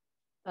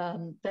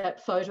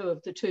 That photo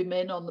of the 2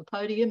 men on the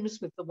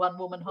podiums with the one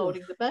woman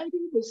holding the baby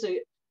was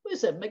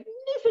a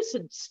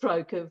magnificent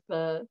stroke of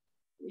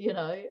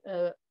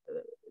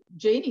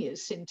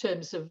genius in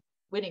terms of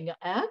winning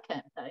our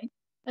campaign.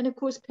 And of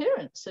course,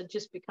 parents are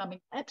just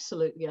becoming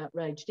absolutely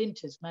outraged in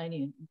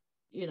Tasmania.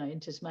 In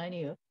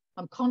Tasmania,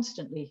 I'm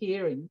constantly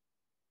hearing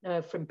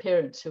from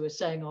parents who are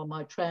saying, "Oh,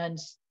 my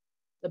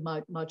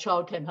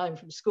child came home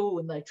from school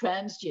and they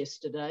transed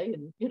yesterday,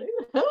 and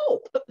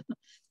help."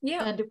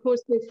 Yeah. And of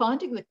course, they're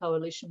finding the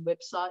coalition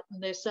website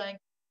and they're saying,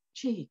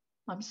 "Gee,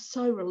 I'm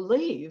so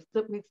relieved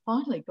that we've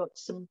finally got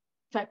some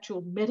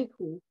factual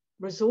medical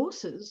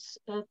resources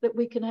that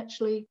we can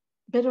actually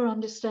better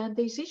understand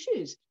these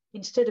issues,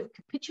 instead of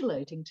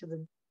capitulating to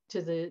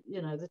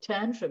the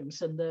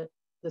tantrums and the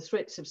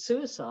threats of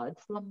suicide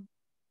from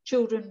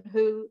children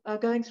who are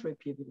going through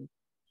puberty."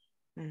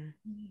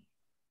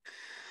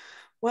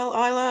 Well,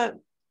 Isla,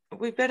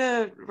 we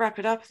better wrap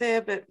it up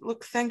there, but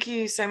look, thank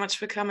you so much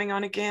for coming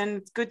on again.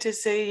 It's good to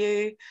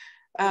see you.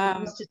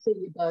 Nice to see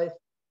you both.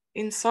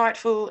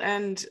 Insightful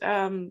and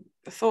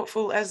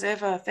thoughtful as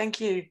ever.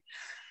 Thank you.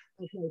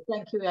 Okay,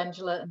 thank you,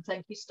 Angela, and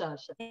thank you,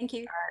 Stassja. Thank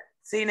you. All right.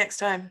 See you next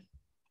time.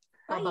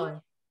 Bye-bye.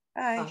 Bye.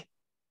 Bye.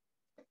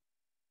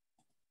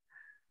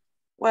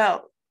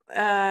 Well,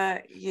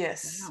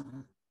 yes.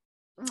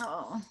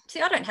 Oh,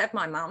 see, I don't have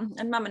my mum,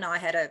 and mum and I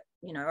had a,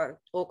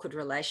 awkward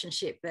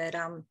relationship, but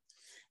it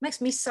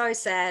makes me so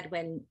sad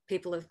when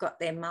people have got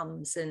their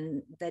mums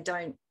and they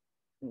don't,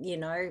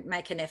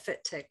 make an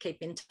effort to keep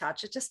in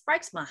touch. It just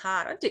breaks my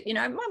heart. I do,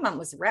 my mum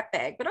was a rat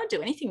bag, but I'd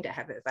do anything to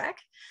have her back.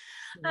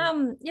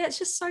 Yeah, it's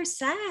just so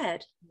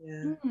sad.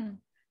 Yeah.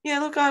 Yeah,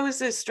 look, I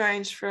was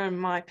estranged from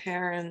my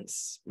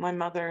parents, my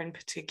mother in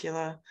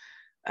particular,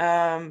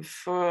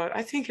 for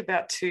I think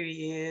about 2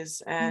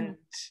 years, and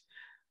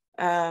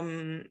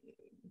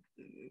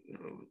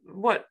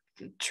what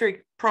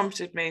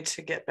prompted me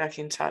to get back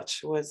in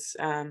touch was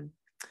the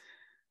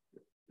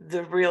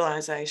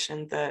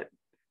realization that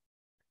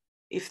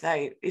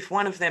if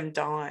one of them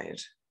died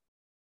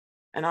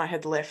and I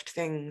had left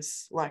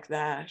things like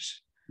that,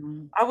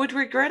 I would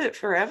regret it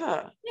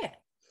forever. Yeah.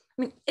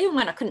 I mean, even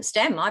when I couldn't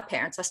stand my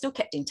parents, I still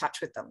kept in touch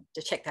with them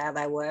to check how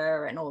they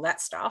were and all that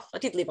stuff. I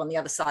did live on the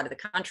other side of the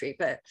country,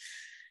 but,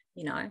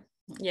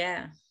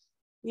 yeah.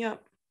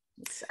 Yep.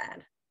 It's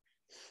sad.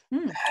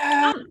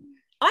 I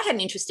had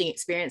an interesting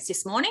experience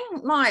this morning.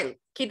 My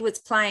kid was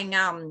playing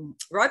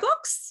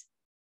Roblox.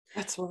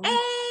 That's right. And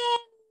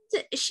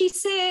she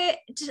said,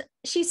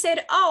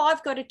 oh,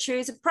 I've got to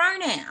choose a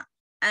pronoun.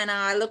 And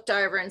I looked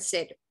over and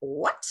said,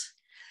 what?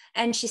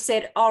 And she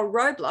said, oh,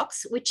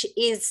 Roblox, which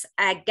is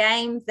a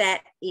game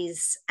that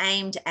is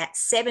aimed at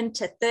 7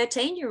 to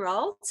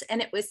 13-year-olds.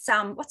 And it was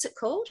what's it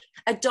called?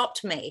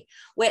 Adopt Me,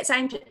 where it's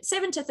aimed at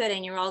 7 to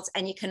 13-year-olds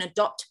and you can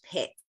adopt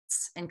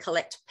pets and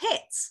collect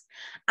pets.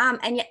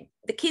 And yet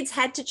the kids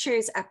had to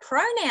choose a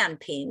pronoun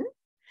pin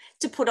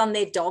to put on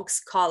their dog's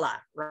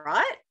collar,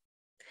 right?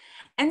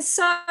 And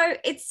so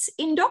it's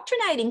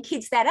indoctrinating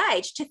kids that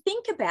age to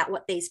think about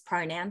what these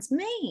pronouns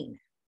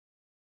mean.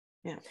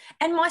 Yeah.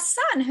 And my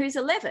son, who's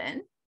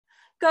 11,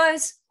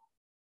 goes,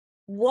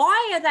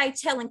 why are they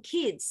telling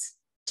kids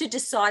to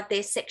decide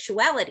their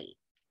sexuality?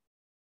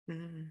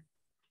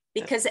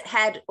 Because it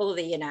had all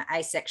the,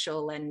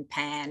 asexual and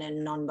pan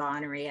and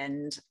non-binary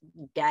and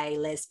gay,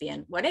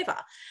 lesbian, whatever.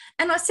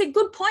 And I said,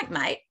 good point,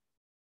 mate.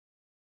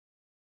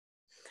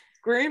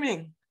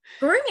 Grooming.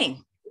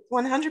 100%.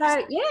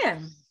 So,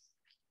 yeah.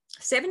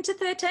 7 to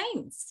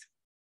 13s.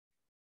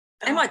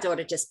 And my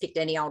daughter just picked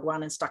any old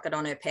one and stuck it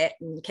on her pet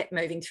and kept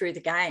moving through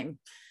the game.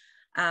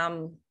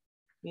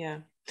 Yeah.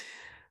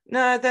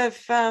 No,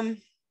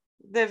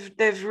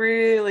 they've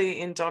really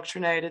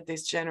indoctrinated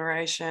this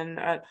generation.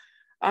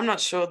 I'm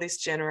not sure this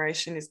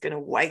generation is going to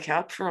wake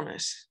up from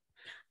it.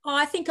 Oh,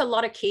 I think a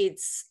lot of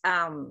kids,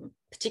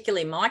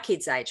 particularly my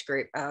kids' age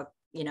group, are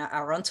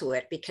onto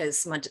it,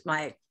 because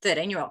my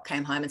 13-year-old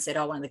came home and said,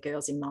 oh, one of the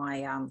girls in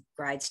my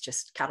grades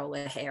just cut all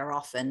her hair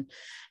off and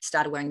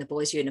started wearing the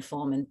boys'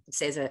 uniform and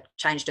says it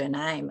changed her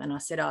name. And I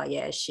said, oh,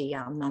 yeah, she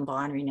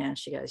non-binary now.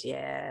 She goes,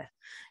 yeah,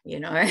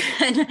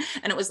 and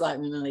it was like,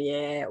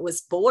 yeah, it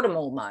was boredom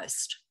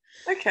almost.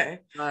 Okay.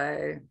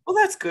 So, well,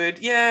 that's good.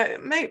 Yeah,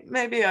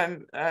 maybe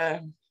I'm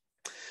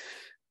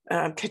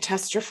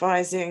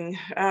catastrophizing,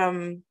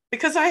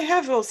 because I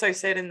have also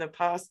said in the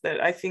past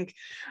that I think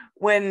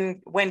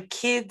when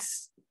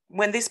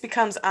this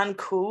becomes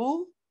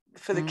uncool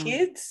for the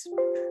kids,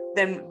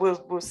 then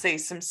we'll see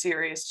some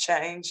serious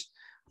change.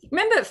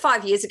 Remember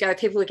 5 years ago,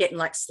 people were getting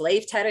like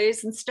sleeve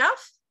tattoos and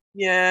stuff?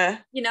 Yeah.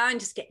 And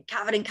just getting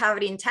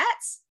covered in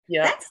tats.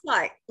 Yeah. That's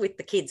like with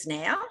the kids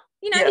now.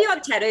 The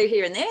odd tattoo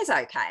here and there is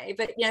okay,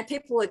 but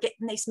people are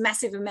getting this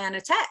massive amount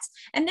of tats,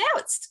 and now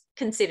it's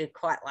considered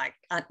quite like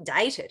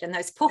dated. And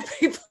those poor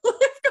people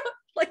have got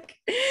like,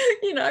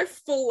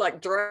 full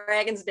like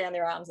dragons down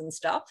their arms and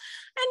stuff.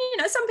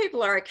 And some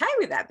people are okay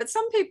with that, but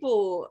some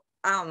people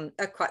are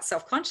quite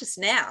self-conscious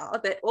now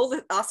that all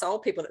us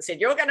old people that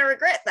said you're going to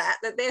regret that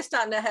they're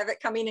starting to have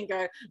it come in and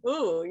go,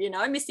 oh,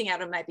 missing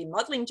out on maybe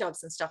modeling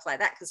jobs and stuff like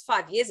that, because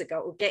 5 years ago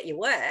it would get you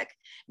work.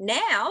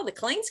 Now the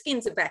clean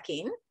skins are back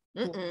in.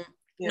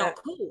 Not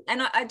cool.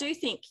 And I do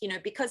think,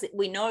 because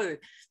we know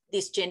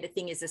this gender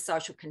thing is a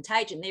social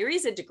contagion, there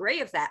is a degree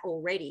of that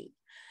already.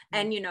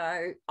 And,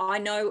 I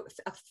know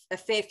a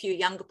fair few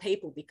younger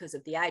people because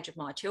of the age of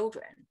my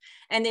children.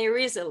 And there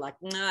is a like,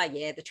 no,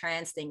 yeah, the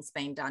trans thing's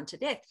been done to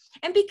death.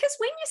 And because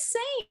when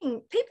you're seeing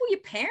people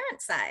your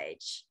parents'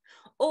 age,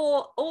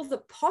 or all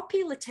the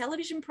popular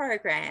television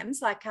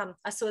programs, like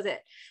I saw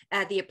that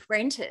The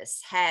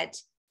Apprentice had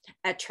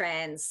a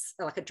trans,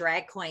 like a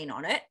drag queen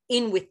on it,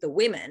 in with the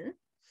women.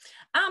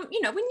 When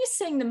you're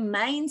seeing the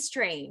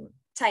mainstream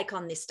take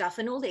on this stuff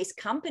and all these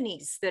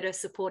companies that are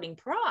supporting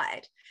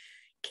Pride,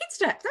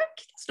 that's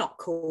not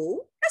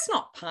cool. That's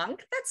not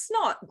punk. That's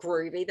not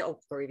groovy.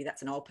 Groovy,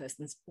 that's an old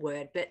person's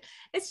word, but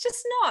it's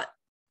just not,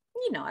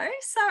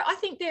 so I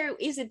think there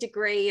is a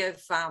degree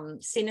of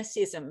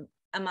cynicism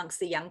amongst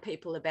the young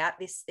people about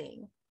this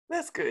thing.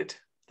 That's good.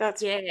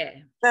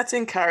 That's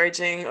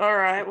encouraging. All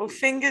right. Well,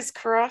 fingers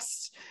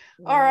crossed.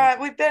 All right.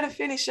 We better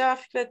finish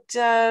off, but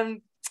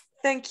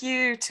thank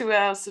you to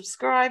our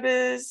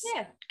subscribers.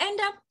 Yeah. And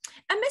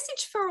a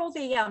message for all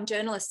the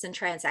journalists and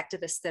trans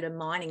activists that are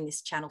mining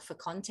this channel for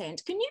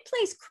content. Can you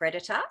please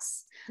credit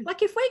us?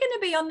 Like, if we're going to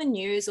be on the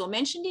news or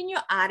mentioned in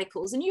your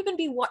articles, and you're going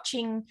to be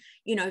watching,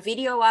 you know,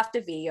 video after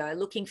video,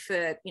 looking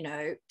for, you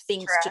know,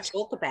 things to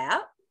talk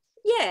about.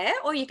 Yeah.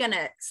 Or you're going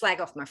to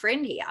slag off my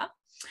friend here.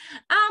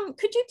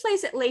 Could you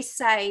please at least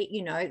say,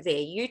 you know, their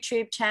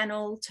YouTube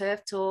channel,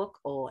 TERF Talk,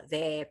 or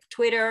their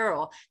Twitter,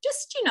 or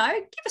just, you know,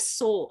 give a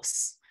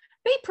source.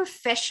 Be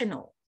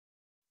professional.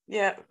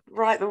 Yeah,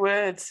 write the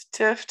words,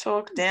 TERF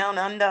Talk Down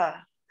Under.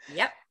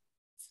 Yep.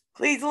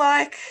 Please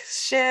like,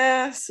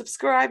 share,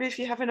 subscribe if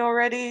you haven't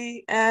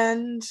already.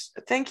 And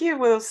thank you.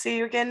 We'll see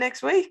you again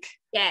next week.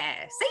 Yeah.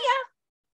 See ya.